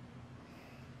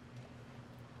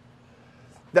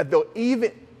that they'll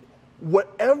even,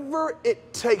 whatever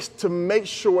it takes to make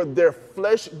sure their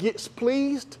flesh gets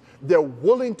pleased, they're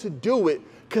willing to do it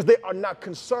because they are not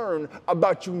concerned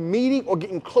about you meeting or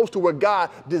getting close to where God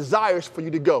desires for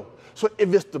you to go. So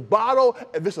if it's the bottle,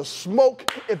 if it's a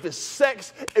smoke, if it's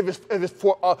sex, if it's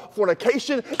for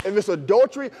fornication, if it's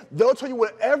adultery, they'll tell you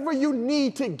whatever you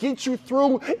need to get you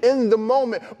through in the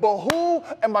moment. But who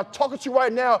am I talking to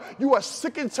right now? You are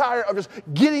sick and tired of just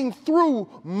getting through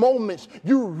moments.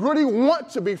 You really want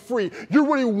to be free.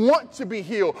 You really want to be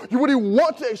healed. You really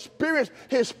want to experience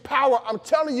His power. I'm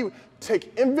telling you,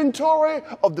 take inventory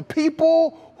of the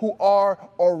people who are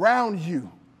around you.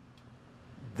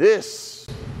 This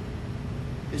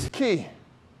is key.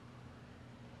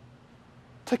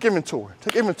 Take inventory.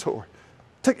 Take inventory.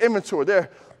 Take inventory.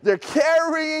 They're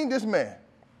carrying this man.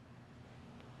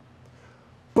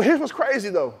 But here's what's crazy,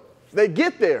 though. They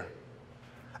get there,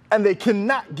 and they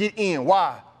cannot get in.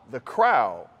 Why? The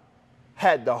crowd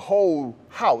had the whole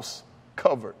house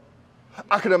covered.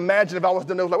 I could imagine if I was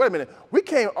there, I was like, wait a minute, we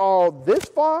came all this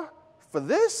far for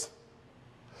this?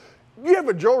 You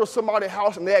ever drove to somebody's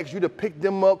house and they asked you to pick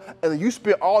them up and then you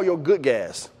spent all your good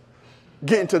gas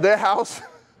getting to their house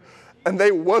and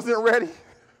they wasn't ready?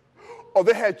 Or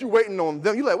they had you waiting on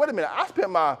them. You're like, wait a minute, I spent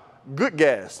my good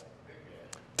gas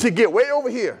to get way over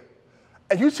here.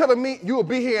 And you telling me you will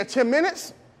be here in 10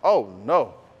 minutes? Oh,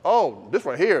 no. Oh, this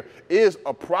right here is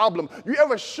a problem. You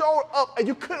ever showed up and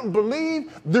you couldn't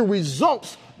believe the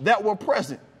results that were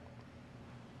present?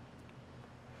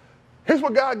 Here's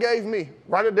what God gave me.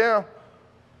 Write it down.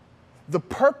 The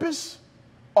purpose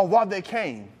of why they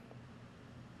came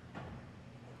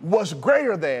was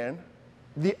greater than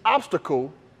the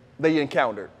obstacle they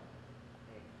encountered.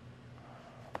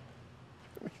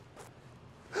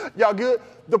 Y'all good?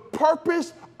 The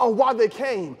purpose of why they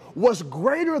came was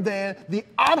greater than the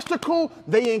obstacle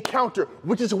they encountered,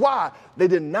 which is why they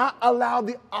did not allow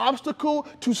the obstacle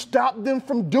to stop them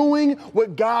from doing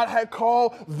what God had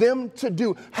called them to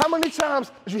do. How many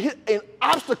times did you hit an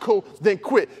obstacle, then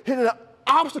quit? Hit an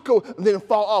obstacle, and then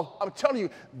fall off? I'm telling you,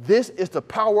 this is the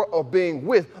power of being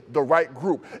with the right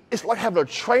group. It's like having a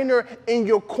trainer in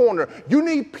your corner. You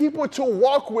need people to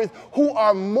walk with who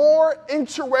are more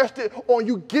interested on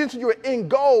you getting to your end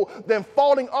goal than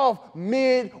falling off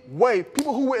midway.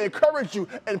 People who will encourage you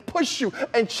and push you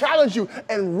and challenge you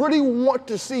and really want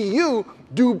to see you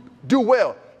do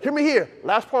well. Hear me here.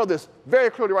 Last part of this, very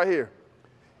clearly right here.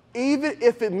 Even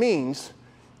if it means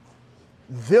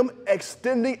them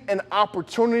extending an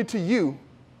opportunity to you,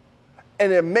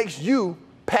 and it makes you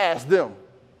pass them.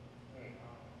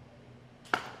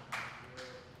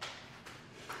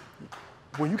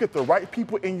 When you get the right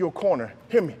people in your corner,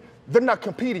 hear me, they're not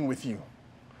competing with you.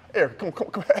 Eric, come,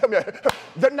 help me out.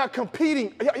 They're not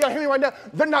competing. Y'all hear me right now?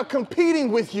 They're not competing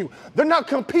with you. They're not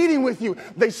competing with you.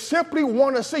 They simply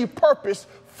want to see purpose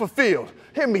fulfilled.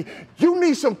 Hear me. You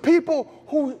need some people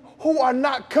who are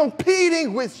not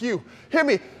competing with you. Hear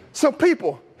me. Some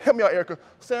people, help me out, Erica.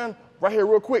 Stand right here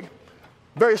real quick.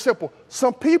 Very simple.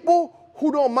 Some people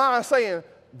who don't mind saying,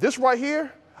 this right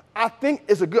here, I think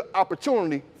is a good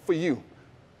opportunity for you.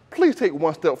 Please take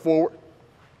one step forward.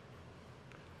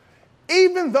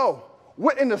 Even though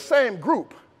we're in the same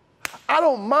group, I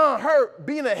don't mind her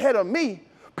being ahead of me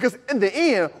because in the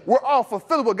end, we're all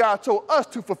fulfilling what God told us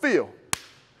to fulfill.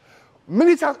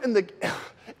 Many times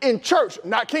in church,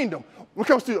 not kingdom, when it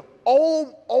comes to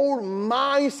old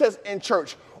mindsets in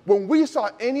church, when we saw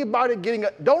anybody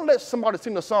don't let somebody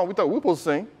sing the song we thought we were supposed to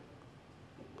sing.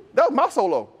 That was my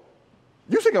solo.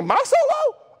 You singing my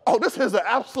solo? Oh, this is an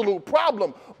absolute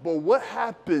problem. But what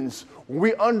happens when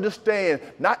we understand,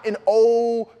 not in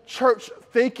old church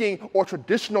thinking or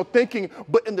traditional thinking,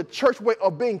 but in the church way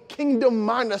of being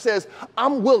kingdom-minded that says,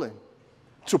 I'm willing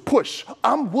to push.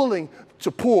 I'm willing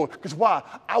to pull. Because why?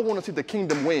 I want to see the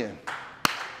kingdom win.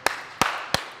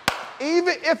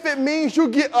 Even if it means you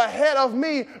get ahead of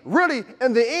me, really,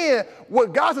 in the end,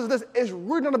 what God says this is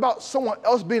really not about someone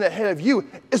else being ahead of you.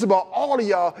 It's about all of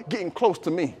y'all getting close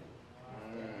to me.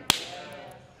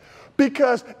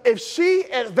 Because if she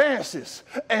advances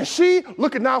and she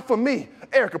looking out for me,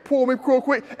 Erica, pull me real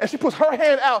quick, and she puts her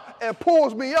hand out and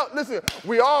pulls me up. Listen,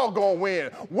 we all gonna win.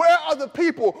 Where are the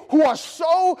people who are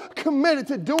so committed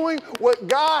to doing what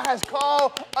God has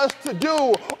called us to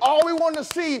do? All we want to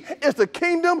see is the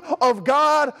kingdom of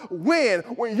God win.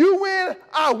 When you win,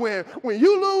 I win. When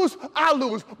you lose, I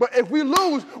lose. But if we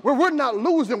lose, we're not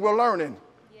losing, we're learning.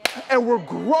 And we're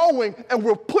growing and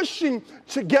we're pushing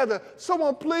together.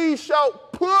 Someone please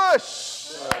shout,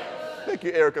 push. Thank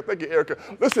you, Erica. Thank you, Erica.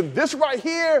 Listen, this right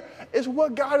here is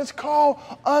what God has called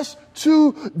us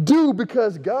to do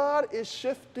because God is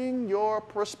shifting your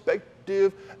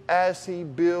perspective as he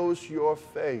builds your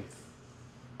faith.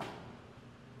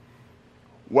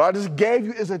 What I just gave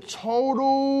you is a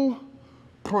total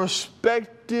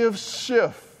perspective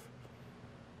shift.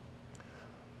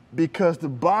 Because the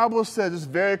Bible says it's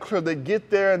very clear. They get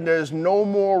there and there's no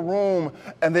more room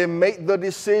and they make the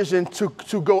decision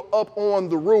to go up on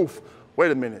the roof.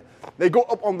 Wait a minute. They go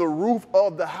up on the roof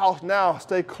of the house now,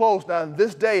 stay close. Now, in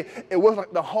this day, it wasn't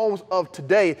like the homes of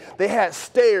today. They had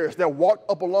stairs that walked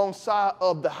up alongside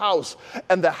of the house.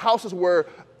 And the houses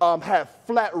had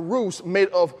flat roofs made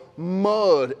of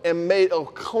mud and made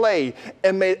of clay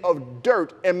and made of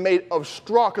dirt and made of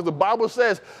straw. Because the Bible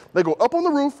says they go up on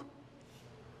the roof,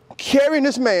 carrying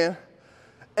this man,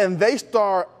 and they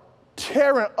start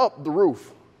tearing up the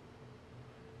roof.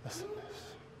 Listen to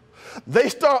this. They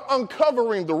start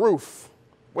uncovering the roof.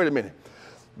 Wait a minute.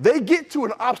 They get to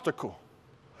an obstacle,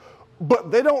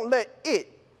 but they don't let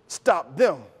it stop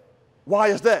them. Why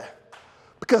is that?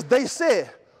 Because they said,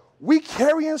 we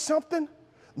carrying something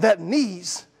that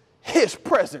needs his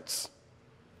presence.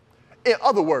 In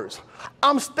other words,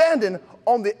 I'm standing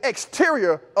on the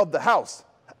exterior of the house,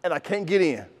 and I can't get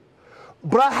in.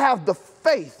 But I have the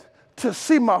faith to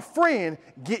see my friend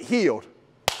get healed.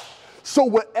 So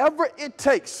whatever it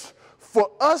takes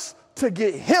for us to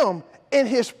get him in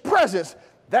his presence,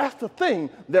 that's the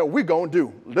thing that we're going to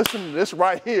do. Listen to this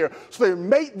right here. So they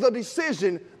make the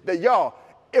decision that, y'all,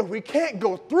 if we can't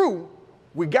go through,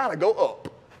 we got to go up.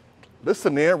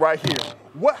 Listen in right here.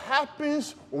 What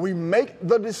happens when we make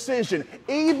the decision?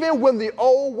 Even when the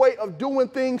old way of doing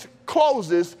things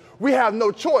closes, we have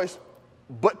no choice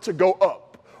but to go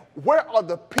up. Where are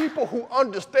the people who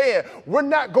understand we're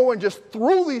not going just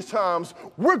through these times,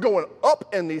 we're going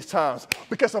up in these times?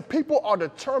 Because some people are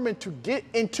determined to get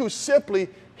into simply,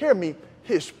 hear me,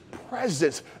 his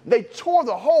presence. They tore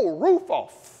the whole roof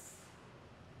off.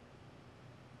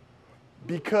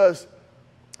 Because,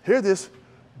 hear this,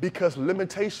 because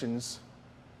limitations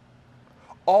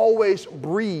always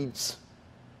breeds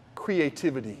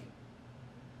creativity.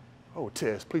 Oh,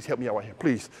 Tess, please help me out right here.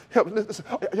 Please help. Listen,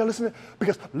 y'all listening?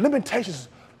 Because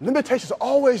limitations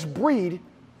always breed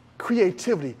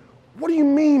creativity. What do you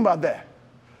mean by that?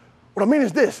 What I mean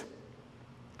is this.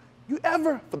 You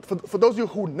ever, for those of you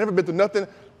who've never been through nothing,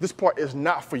 this part is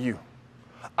not for you.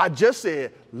 I just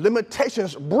said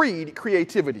limitations breed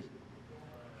creativity.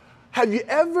 Have you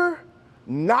ever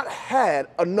not had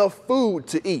enough food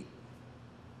to eat?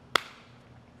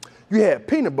 You had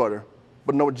peanut butter,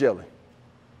 but no jelly.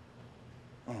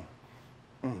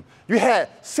 You had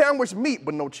sandwich meat,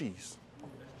 but no cheese.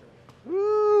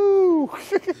 Ooh.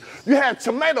 You had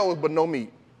tomatoes, but no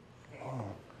meat.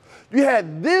 You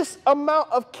had this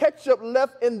amount of ketchup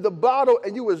left in the bottle,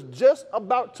 and you was just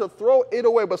about to throw it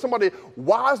away. But somebody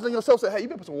wisely yourself said, hey, you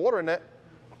better put some water in that.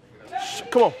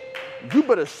 Come on. You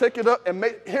better shake it up and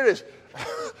make, here it is.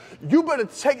 You better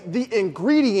take the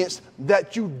ingredients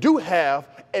that you do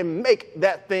have and make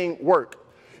that thing work.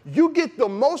 You get the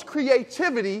most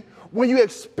creativity when you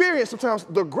experience sometimes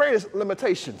the greatest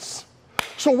limitations.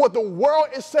 So what the world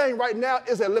is saying right now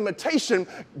is a limitation.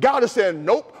 God is saying,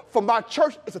 nope, for my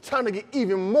church, it's a time to get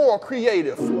even more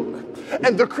creative.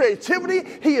 And the creativity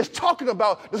he is talking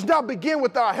about does not begin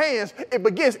with our hands, it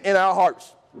begins in our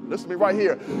hearts. Listen to me right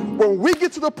here. When we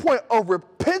get to the point of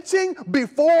repenting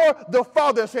before the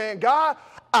Father and saying, God,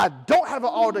 I don't have it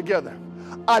all together.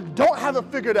 I don't have it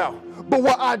figured out. But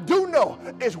what I do know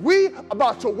is we are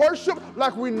about to worship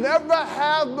like we never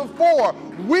have before.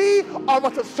 We are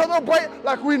about to celebrate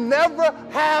like we never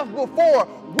have before.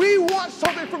 We want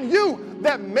something from you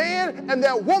that man and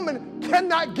that woman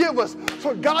cannot give us.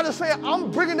 So God is saying, I'm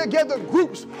bringing together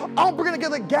groups. I'm bringing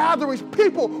together gatherings,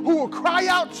 people who will cry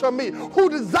out to me, who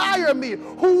desire me,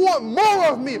 who want more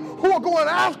of me, who are going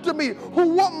after me, who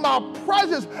want my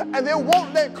presence, and they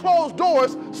won't let closed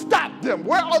doors stop them.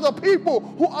 Where are the people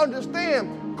who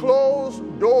understand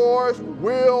closed doors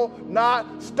will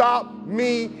not stop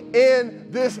me in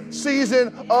this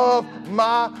season of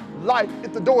my life?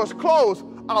 If the door is closed,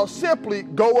 I'll simply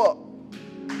go up.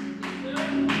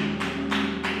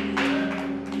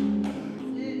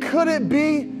 Could it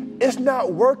be it's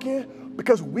not working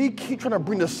because we keep trying to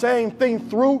bring the same thing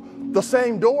through the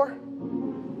same door?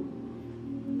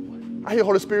 I hear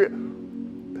Holy Spirit.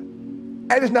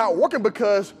 And it's not working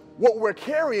because what we're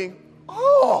carrying,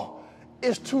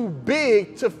 is too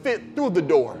big to fit through the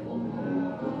door.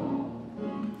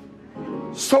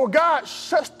 So God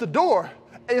shuts the door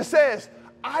and says,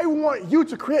 I want you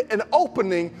to create an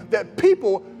opening that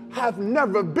people have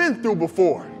never been through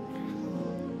before.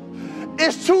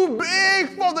 It's too big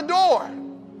for the door.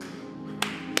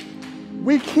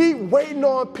 We keep waiting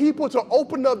on people to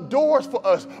open up doors for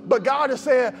us. But God is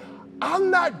saying,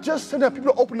 I'm not just sending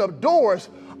people to open up doors.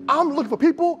 I'm looking for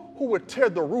people who would tear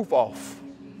the roof off.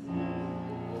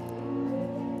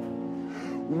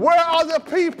 Where are the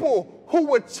people who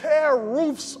would tear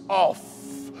roofs off?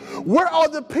 Where are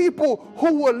the people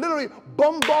who will literally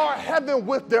bombard heaven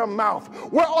with their mouth?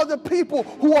 Where are the people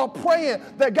who are praying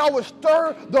that God would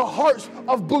stir the hearts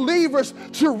of believers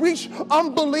to reach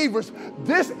unbelievers?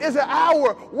 This is an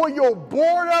hour where your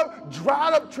bored up,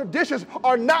 dried up traditions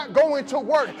are not going to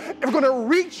work. If we're going to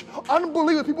reach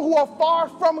unbelievers, people who are far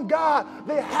from God,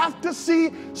 they have to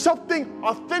see something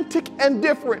authentic and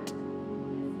different.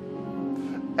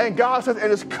 And God says,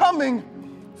 and it's coming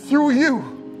through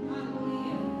you.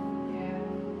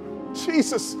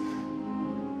 Jesus.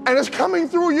 And it's coming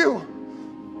through you.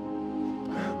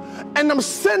 And I'm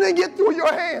sending it through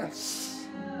your hands.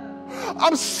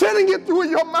 I'm sending it through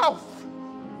your mouth.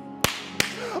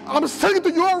 I'm sending it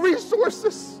through your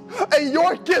resources and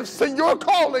your gifts and your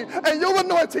calling and your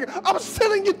anointing. I'm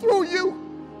sending it through you.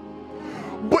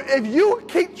 But if you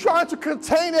keep trying to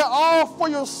contain it all for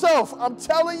yourself, I'm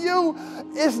telling you,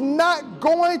 it's not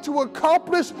going to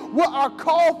accomplish what I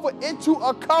called for it to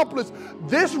accomplish.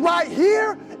 This right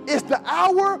here is the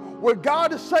hour where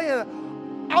God is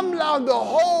saying, I'm allowing the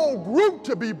whole group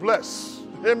to be blessed.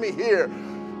 Hear me here.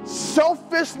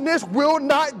 Selfishness will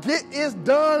not get it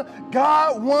done.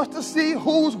 God wants to see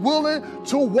who's willing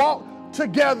to walk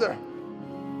together.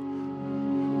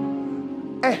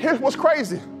 And here's what's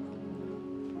crazy.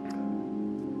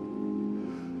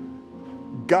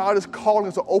 God is calling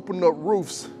us to open up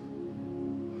roofs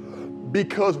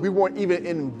because we weren't even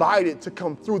invited to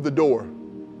come through the door.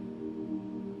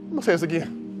 I'm going to say this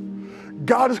again.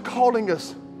 God is calling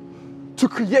us to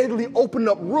creatively open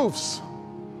up roofs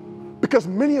because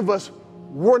many of us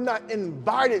were not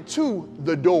invited to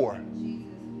the door.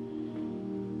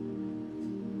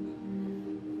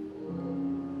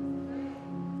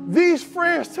 These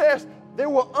friends said they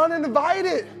were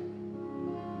uninvited.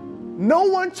 No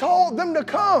one told them to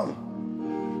come.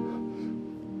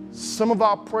 Some of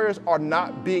our prayers are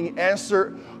not being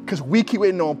answered because we keep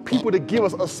waiting on people to give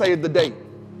us a save the date.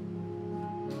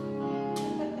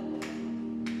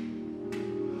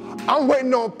 I'm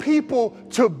waiting on people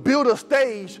to build a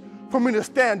stage for me to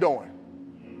stand on.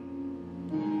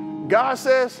 God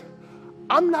says,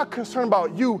 I'm not concerned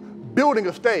about you building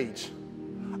a stage.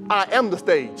 I am the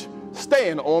stage.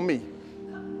 Stand on me.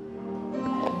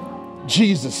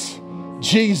 Jesus,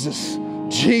 Jesus,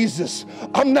 Jesus,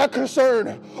 I'm not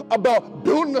concerned about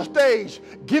building a stage.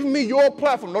 Give me your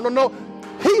platform. No.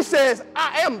 He says,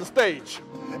 I am the stage.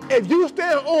 If you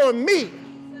stand on me,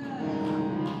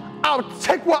 I'll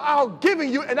take what I've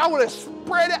given you and I will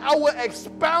spread it. I will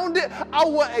expound it.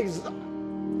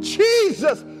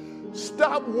 Jesus,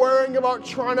 stop worrying about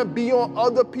trying to be on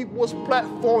other people's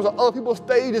platforms or other people's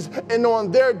stages and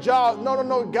on their jobs.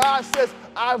 No. God says,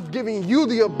 I've given you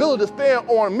the ability to stand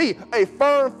on me, a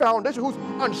firm foundation who's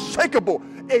unshakable.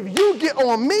 If you get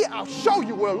on me, I'll show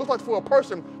you what it looks like for a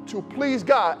person to please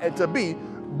God and to be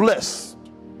blessed.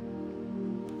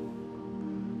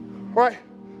 Right?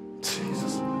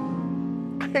 Jesus.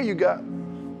 I hear you, God.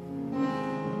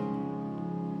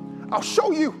 I'll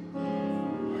show you.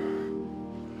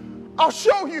 I'll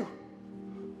show you.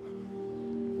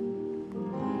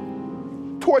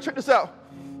 Tori, check this out.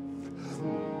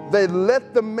 They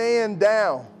let the man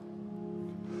down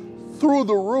through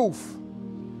the roof.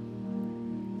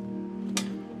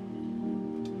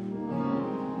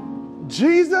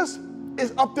 Jesus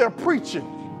is up there preaching,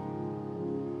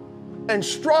 and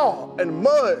straw and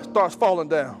mud starts falling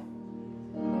down.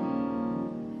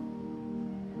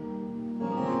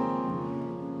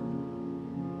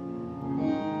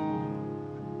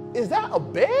 Is that a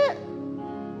bed?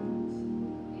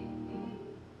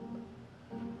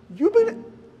 You mean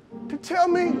to tell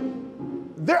me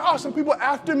there are some people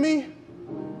after me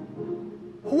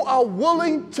who are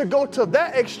willing to go to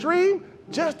that extreme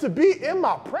just to be in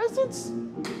my presence?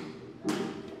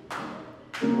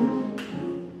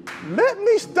 Let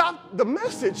me stop the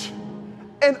message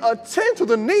and attend to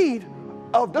the need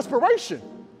of desperation.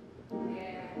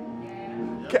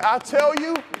 Can I tell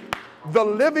you, the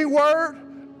living word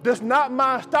does not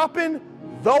mind stopping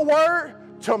the word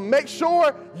to make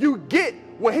sure you get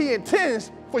what he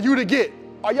intends for you to get.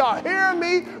 Are y'all hearing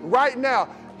me right now?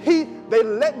 They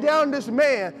let down this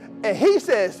man and he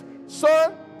says,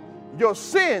 son, your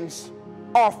sins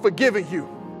are forgiven you.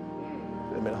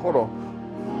 Wait a minute, hold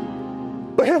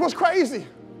on. But here's what's crazy.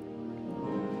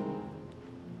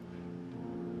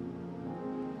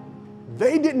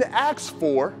 They didn't ask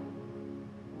for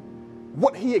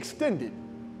what he extended.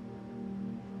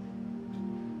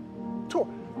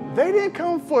 They didn't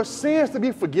come for sins to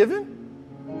be forgiven.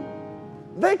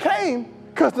 They came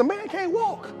because the man can't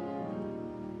walk.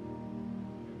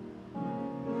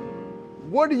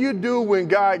 What do you do when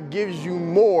God gives you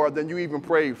more than you even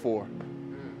prayed for?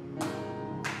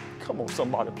 Come on,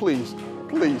 somebody, please.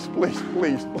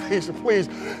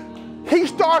 He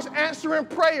starts answering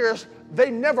prayers they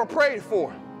never prayed for.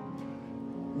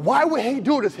 Why would he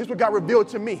do this? Here's what God revealed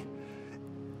to me.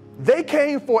 They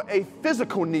came for a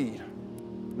physical need.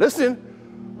 Listen,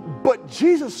 but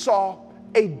Jesus saw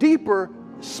a deeper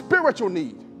spiritual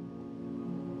need.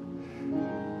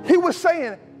 He was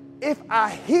saying, if I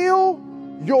heal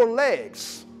your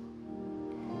legs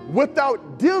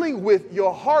without dealing with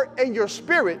your heart and your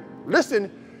spirit, listen,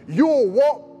 you'll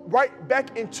walk right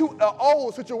back into an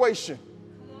old situation.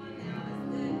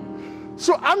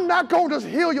 So I'm not going to just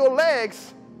heal your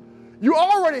legs. You're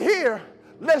already here.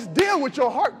 Let's deal with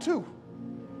your heart too.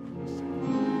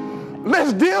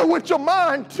 Let's deal with your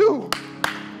mind too.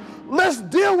 Let's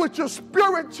deal with your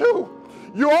spirit too.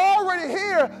 You're already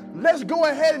here. Let's go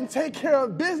ahead and take care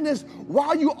of business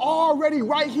while you're already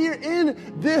right here in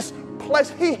this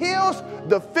place. He heals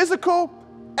the physical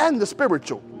and the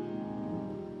spiritual.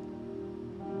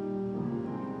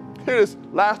 Here it is.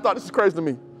 Last thought. This is crazy to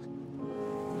me.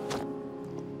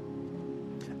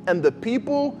 And the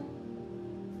people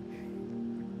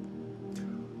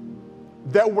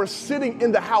that were sitting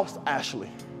in the house,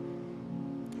 Ashley,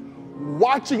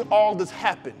 watching all this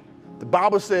happen, the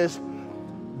Bible says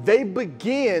they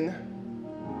begin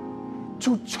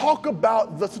to talk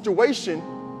about the situation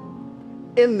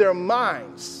in their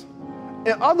minds.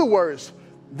 In other words,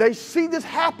 they see this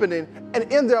happening,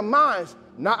 and in their minds,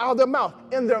 not out of their mouth,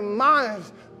 in their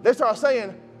minds, they start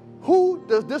saying, who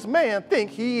does this man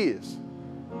think he is?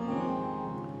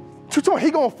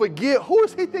 He gonna forgive. Who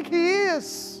does he think he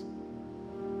is?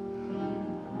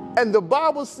 And the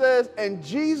Bible says, and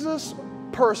Jesus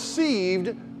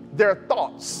perceived their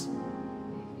thoughts.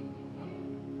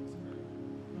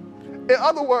 In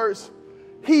other words,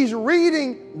 he's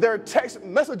reading their text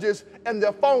messages and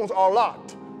their phones are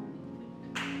locked.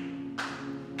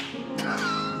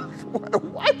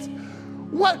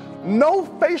 What? No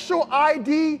facial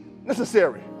ID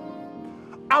necessary.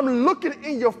 I'm looking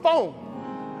in your phone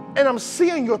and I'm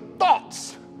seeing your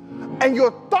thoughts, and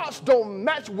your thoughts don't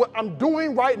match what I'm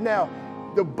doing right now.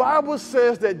 The Bible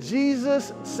says that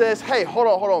Jesus says, hey, hold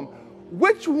on.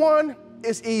 Which one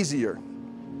is easier?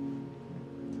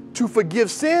 To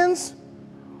forgive sins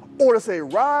or to say,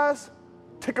 rise,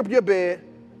 take up your bed,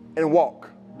 and walk.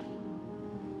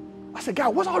 I said,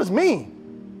 God, what's all this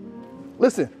mean?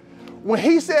 Listen, when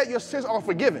he said your sins are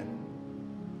forgiven,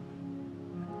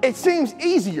 it seems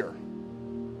easier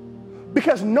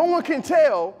because no one can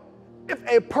tell if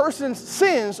a person's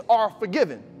sins are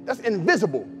forgiven. That's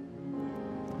invisible.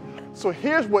 So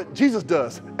here's what Jesus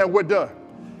does, and we're done.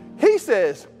 He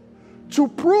says, to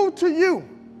prove to you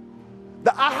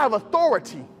that I have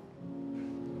authority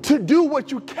to do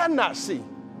what you cannot see,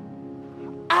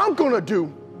 I'm going to do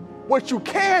what you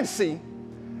can see,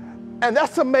 and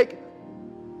that's to make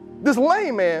this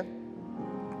lame man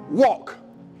walk.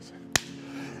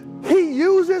 He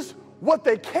uses what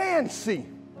they can see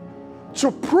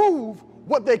to prove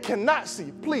what they cannot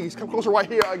see. Please come closer right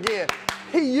here again.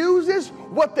 He uses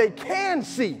what they can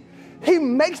see. He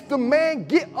makes the man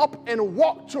get up and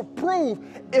walk to prove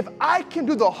if I can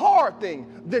do the hard thing,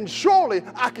 then surely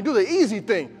I can do the easy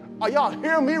thing. Are y'all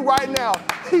hearing me right now?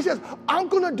 He says, I'm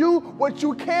going to do what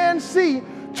you can see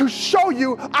to show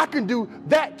you I can do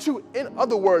that too. In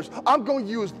other words, I'm going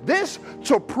to use this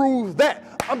to prove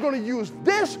that. I'm going to use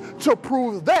this to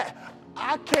prove that.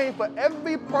 I came for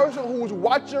every person who's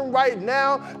watching right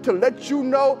now to let you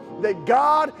know that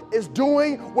God is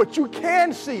doing what you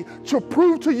can see to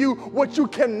prove to you what you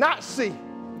cannot see.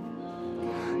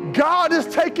 God is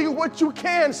taking what you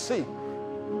can see.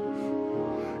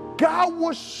 God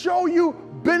will show you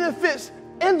benefits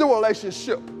in the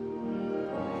relationship.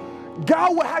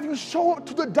 God will have you show up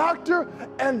to the doctor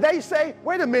and they say,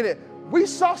 wait a minute, we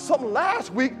saw something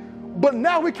last week, but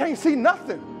now we can't see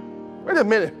nothing. Wait a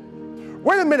minute.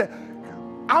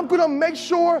 I'm going to make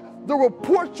sure the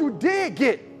report you did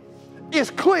get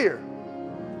is clear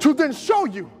to then show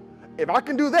you if I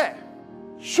can do that,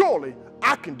 surely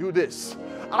I can do this.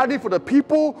 I need for the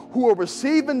people who are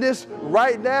receiving this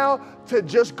right now to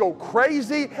just go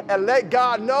crazy and let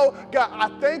God know, God, I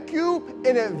thank you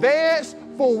in advance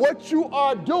for what you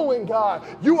are doing, God.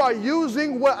 You are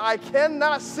using what I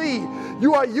cannot see.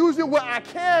 You are using what I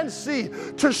can see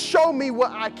to show me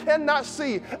what I cannot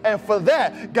see. And for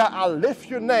that, God, I lift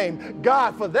your name.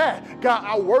 God, for that, God,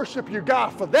 I worship you. God,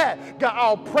 for that, God,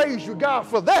 I'll praise you. God,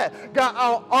 for that, God,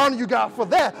 I'll honor you. God, for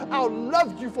that, I'll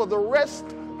love you for the rest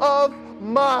of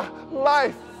my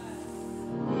life.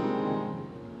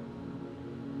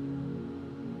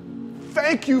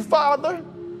 Thank you, Father,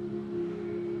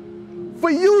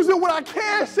 for using what I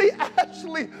can see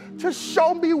actually to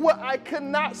show me what I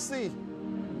cannot see.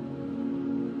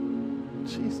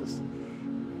 Jesus.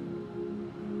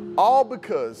 All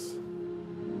because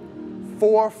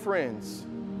 4 friends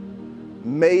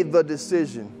made the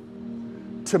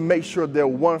decision to make sure their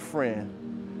one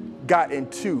friend got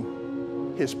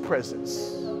into his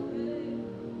presence.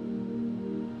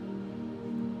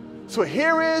 So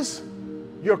here is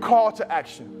your call to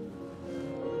action.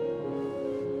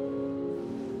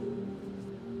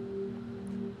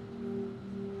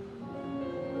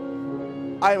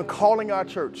 I am calling our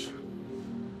church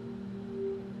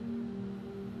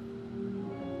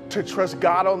to trust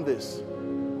God on this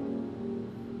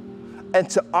and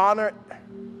to honor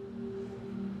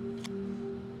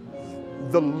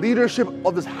the leadership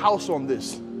of this house on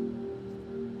this,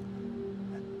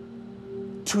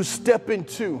 to step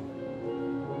into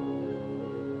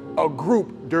a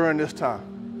group during this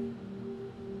time.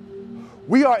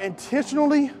 We are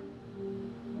intentionally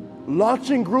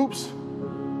launching groups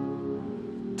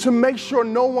to make sure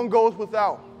no one goes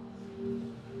without.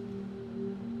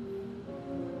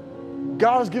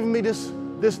 God has given me this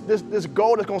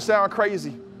goal that's going to sound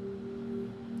crazy.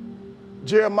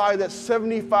 Jeremiah, that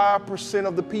 75%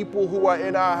 of the people who are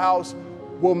in our house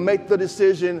will make the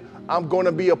decision, I'm going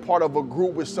to be a part of a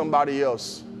group with somebody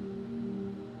else.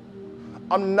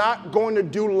 I'm not going to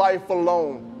do life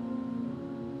alone.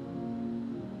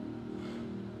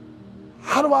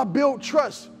 How do I build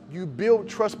trust? You build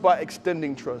trust by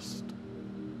extending trust.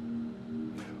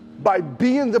 By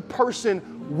being the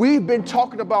person we've been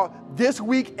talking about this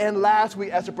week and last week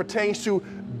as it pertains to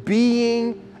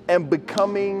being and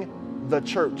becoming the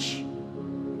church.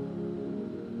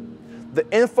 The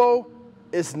info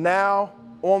is now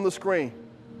on the screen.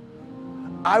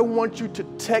 I want you to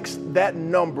text that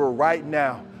number right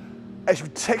now. As you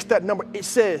text that number, it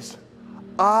says,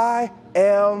 I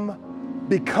am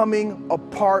becoming a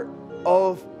part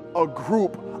of a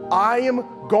group. I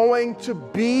am going to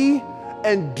be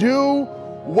and do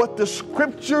what the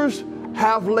scriptures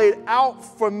have laid out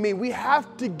for me. We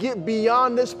have to get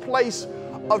beyond this place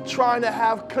of trying to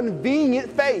have convenient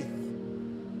faith,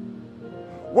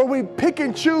 where we pick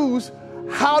and choose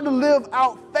how to live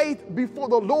out faith before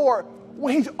the Lord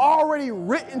when He's already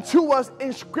written to us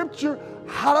in Scripture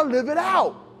how to live it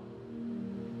out.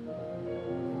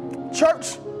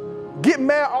 Church, get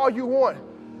mad all you want.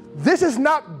 This is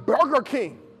not Burger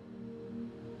King.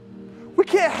 We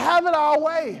can't have it our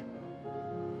way.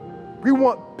 We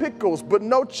want pickles, but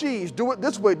no cheese. Do it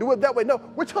this way, do it that way. No,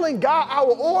 we're telling God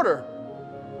our order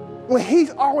when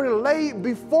he's already laid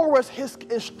before us his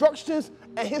instructions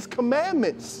and his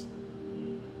commandments.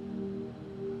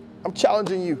 I'm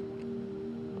challenging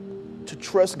you to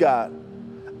trust God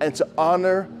and to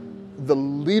honor the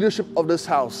leadership of this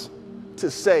house,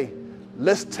 to say,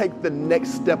 let's take the next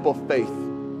step of faith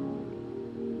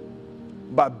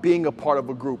by being a part of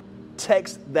a group.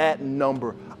 Text that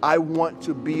number. I want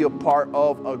to be a part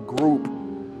of a group.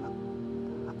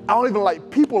 I don't even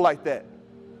like people like that.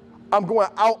 I'm going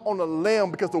out on a limb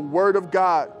because the word of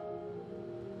God,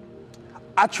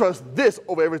 I trust this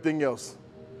over everything else.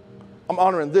 I'm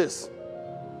honoring this.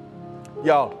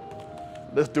 Y'all,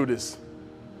 let's do this.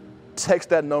 Text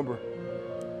that number.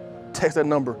 Text that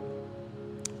number.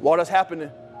 While that's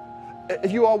happening,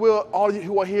 if you all will, all of you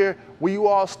who are here, will you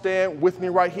all stand with me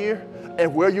right here?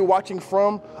 And where you're watching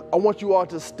from, I want you all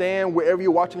to stand wherever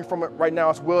you're watching from right now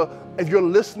as well. If you're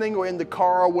listening or in the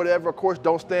car or whatever, of course,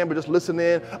 don't stand, but just listen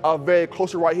in very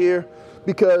closely right here,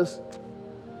 because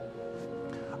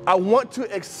I want to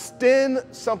extend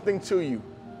something to you.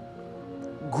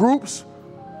 Groups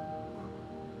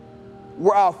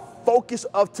were our focus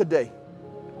of today.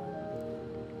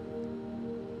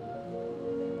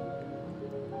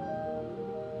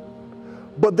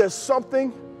 But there's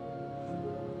something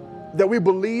that we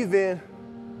believe in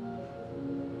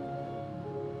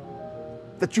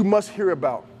that you must hear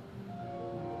about.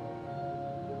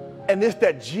 And it's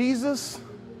that Jesus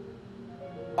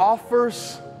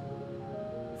offers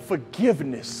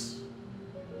forgiveness.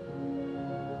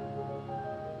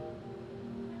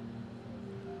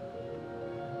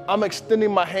 I'm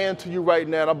extending my hand to you right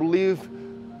now, and I believe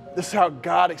this is how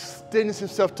God extends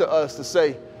himself to us to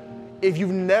say, if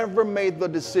you've never made the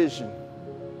decision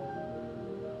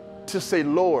to say,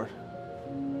 Lord,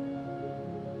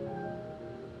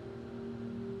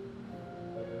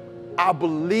 I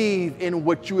believe in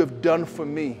what you have done for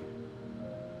me.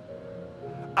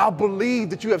 I believe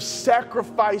that you have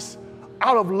sacrificed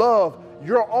out of love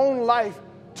your own life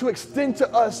to extend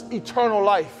to us eternal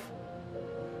life.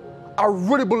 I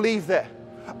really believe that.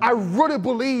 I really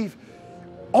believe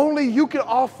only you can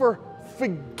offer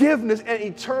forgiveness and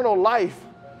eternal life.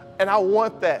 And I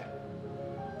want that.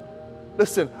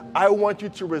 Listen, I want you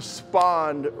to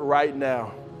respond right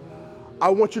now. I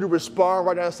want you to respond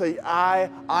right now and say, I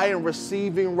am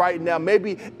receiving right now.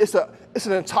 Maybe it's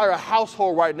an entire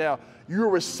household right now. You're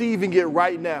receiving it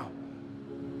right now.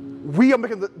 We are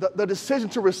making the decision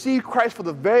to receive Christ for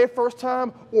the very first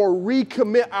time or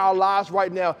recommit our lives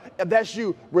right now. If that's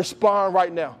you, respond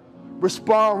right now.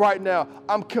 Respond right now.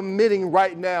 I'm committing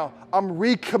right now. I'm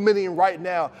recommitting right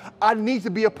now. I need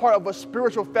to be a part of a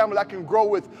spiritual family I can grow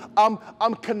with. I'm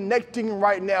connecting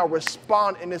right now.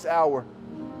 Respond in this hour.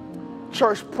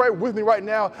 Church, pray with me right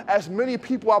now as many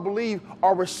people, I believe,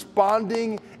 are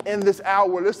responding in this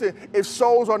hour. Listen, if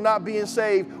souls are not being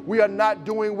saved, we are not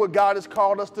doing what God has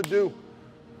called us to do.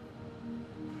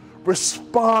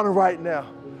 Respond right now.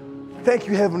 Thank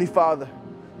you, Heavenly Father.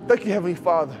 Thank you, Heavenly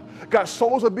Father. God,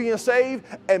 souls are being saved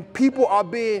and people are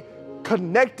being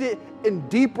connected in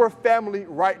deeper family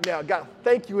right now. God,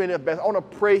 thank you in advance. I want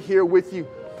to pray here with you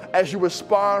as you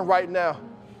respond right now.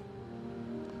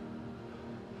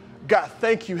 God,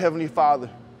 thank you, Heavenly Father,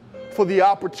 for the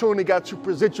opportunity, God, to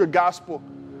present your gospel.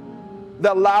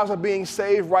 That lives are being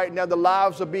saved right now. The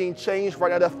lives are being changed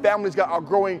right now. The families, God, are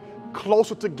growing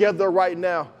closer together right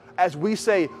now. As we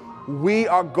say, we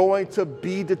are going to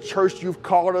be the church you've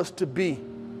called us to be.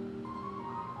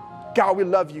 God, we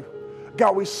love you.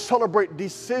 God, we celebrate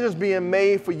decisions being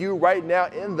made for you right now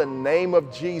in the name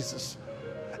of Jesus.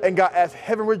 And God, as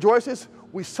heaven rejoices,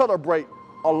 we celebrate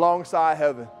alongside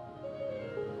heaven.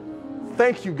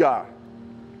 Thank you, God,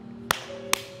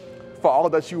 for all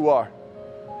that you are.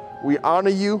 We honor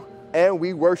you and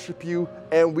we worship you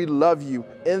and we love you.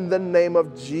 In the name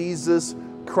of Jesus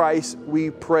Christ, we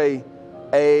pray.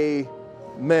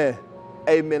 Amen.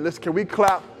 Amen. Listen, can we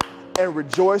clap and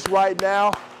rejoice right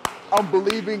now? I'm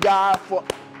believing God for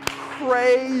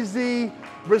crazy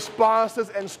responses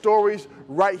and stories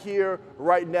right here,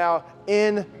 right now,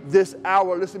 in this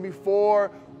hour. Listen,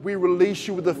 before we release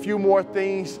you with a few more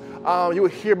things you will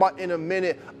hear about in a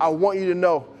minute, I want you to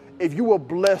know, if you were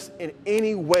blessed in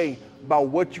any way by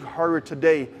what you heard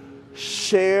today,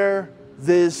 share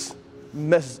this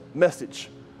message.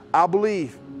 I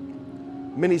believe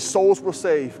many souls were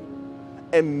saved,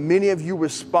 and many of you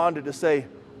responded to say,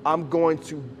 I'm going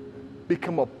to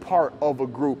become a part of a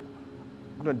group.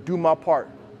 I'm going to do my part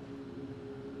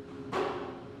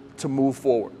to move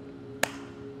forward.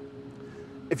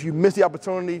 If you miss the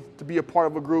opportunity to be a part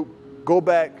of a group, go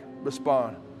back,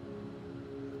 respond.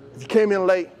 If you came in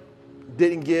late,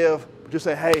 didn't give, but just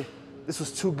say, hey, this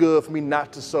was too good for me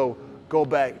not to sow, go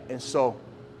back and sow.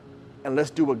 And let's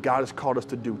do what God has called us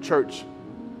to do. Church,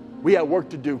 we have work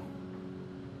to do.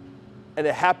 And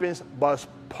it happens by us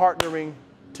partnering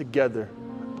together.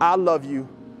 I love you.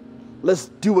 Let's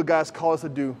do what God's called us to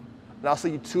do. And I'll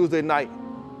see you Tuesday night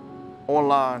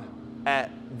online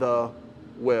at the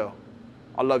well.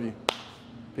 I love you.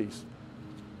 Peace.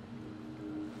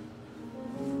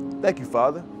 Thank you,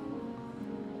 Father.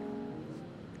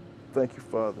 Thank you,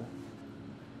 Father.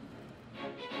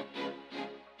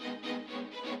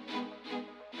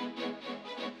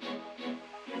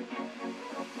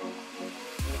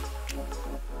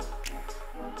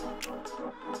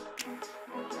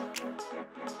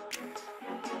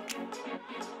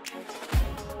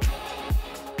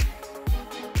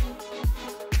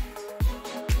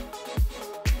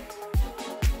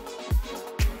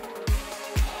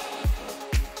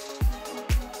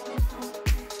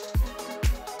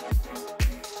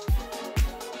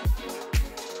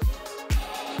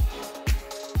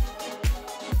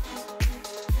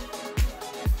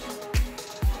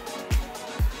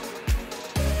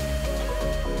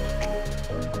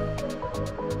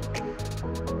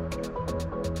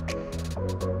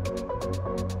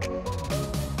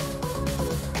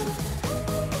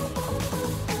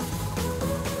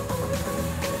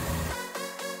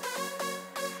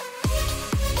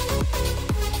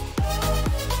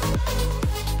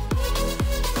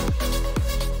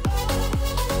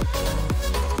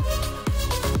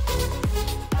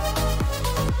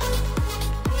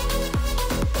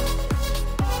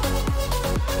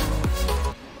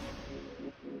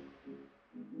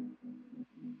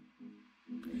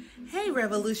 Hey,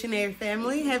 Revolutionary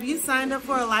family, have you signed up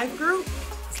for a life group?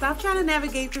 Stop trying to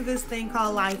navigate through this thing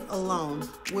called life alone.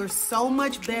 We're so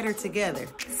much better together.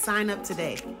 Sign up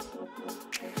today.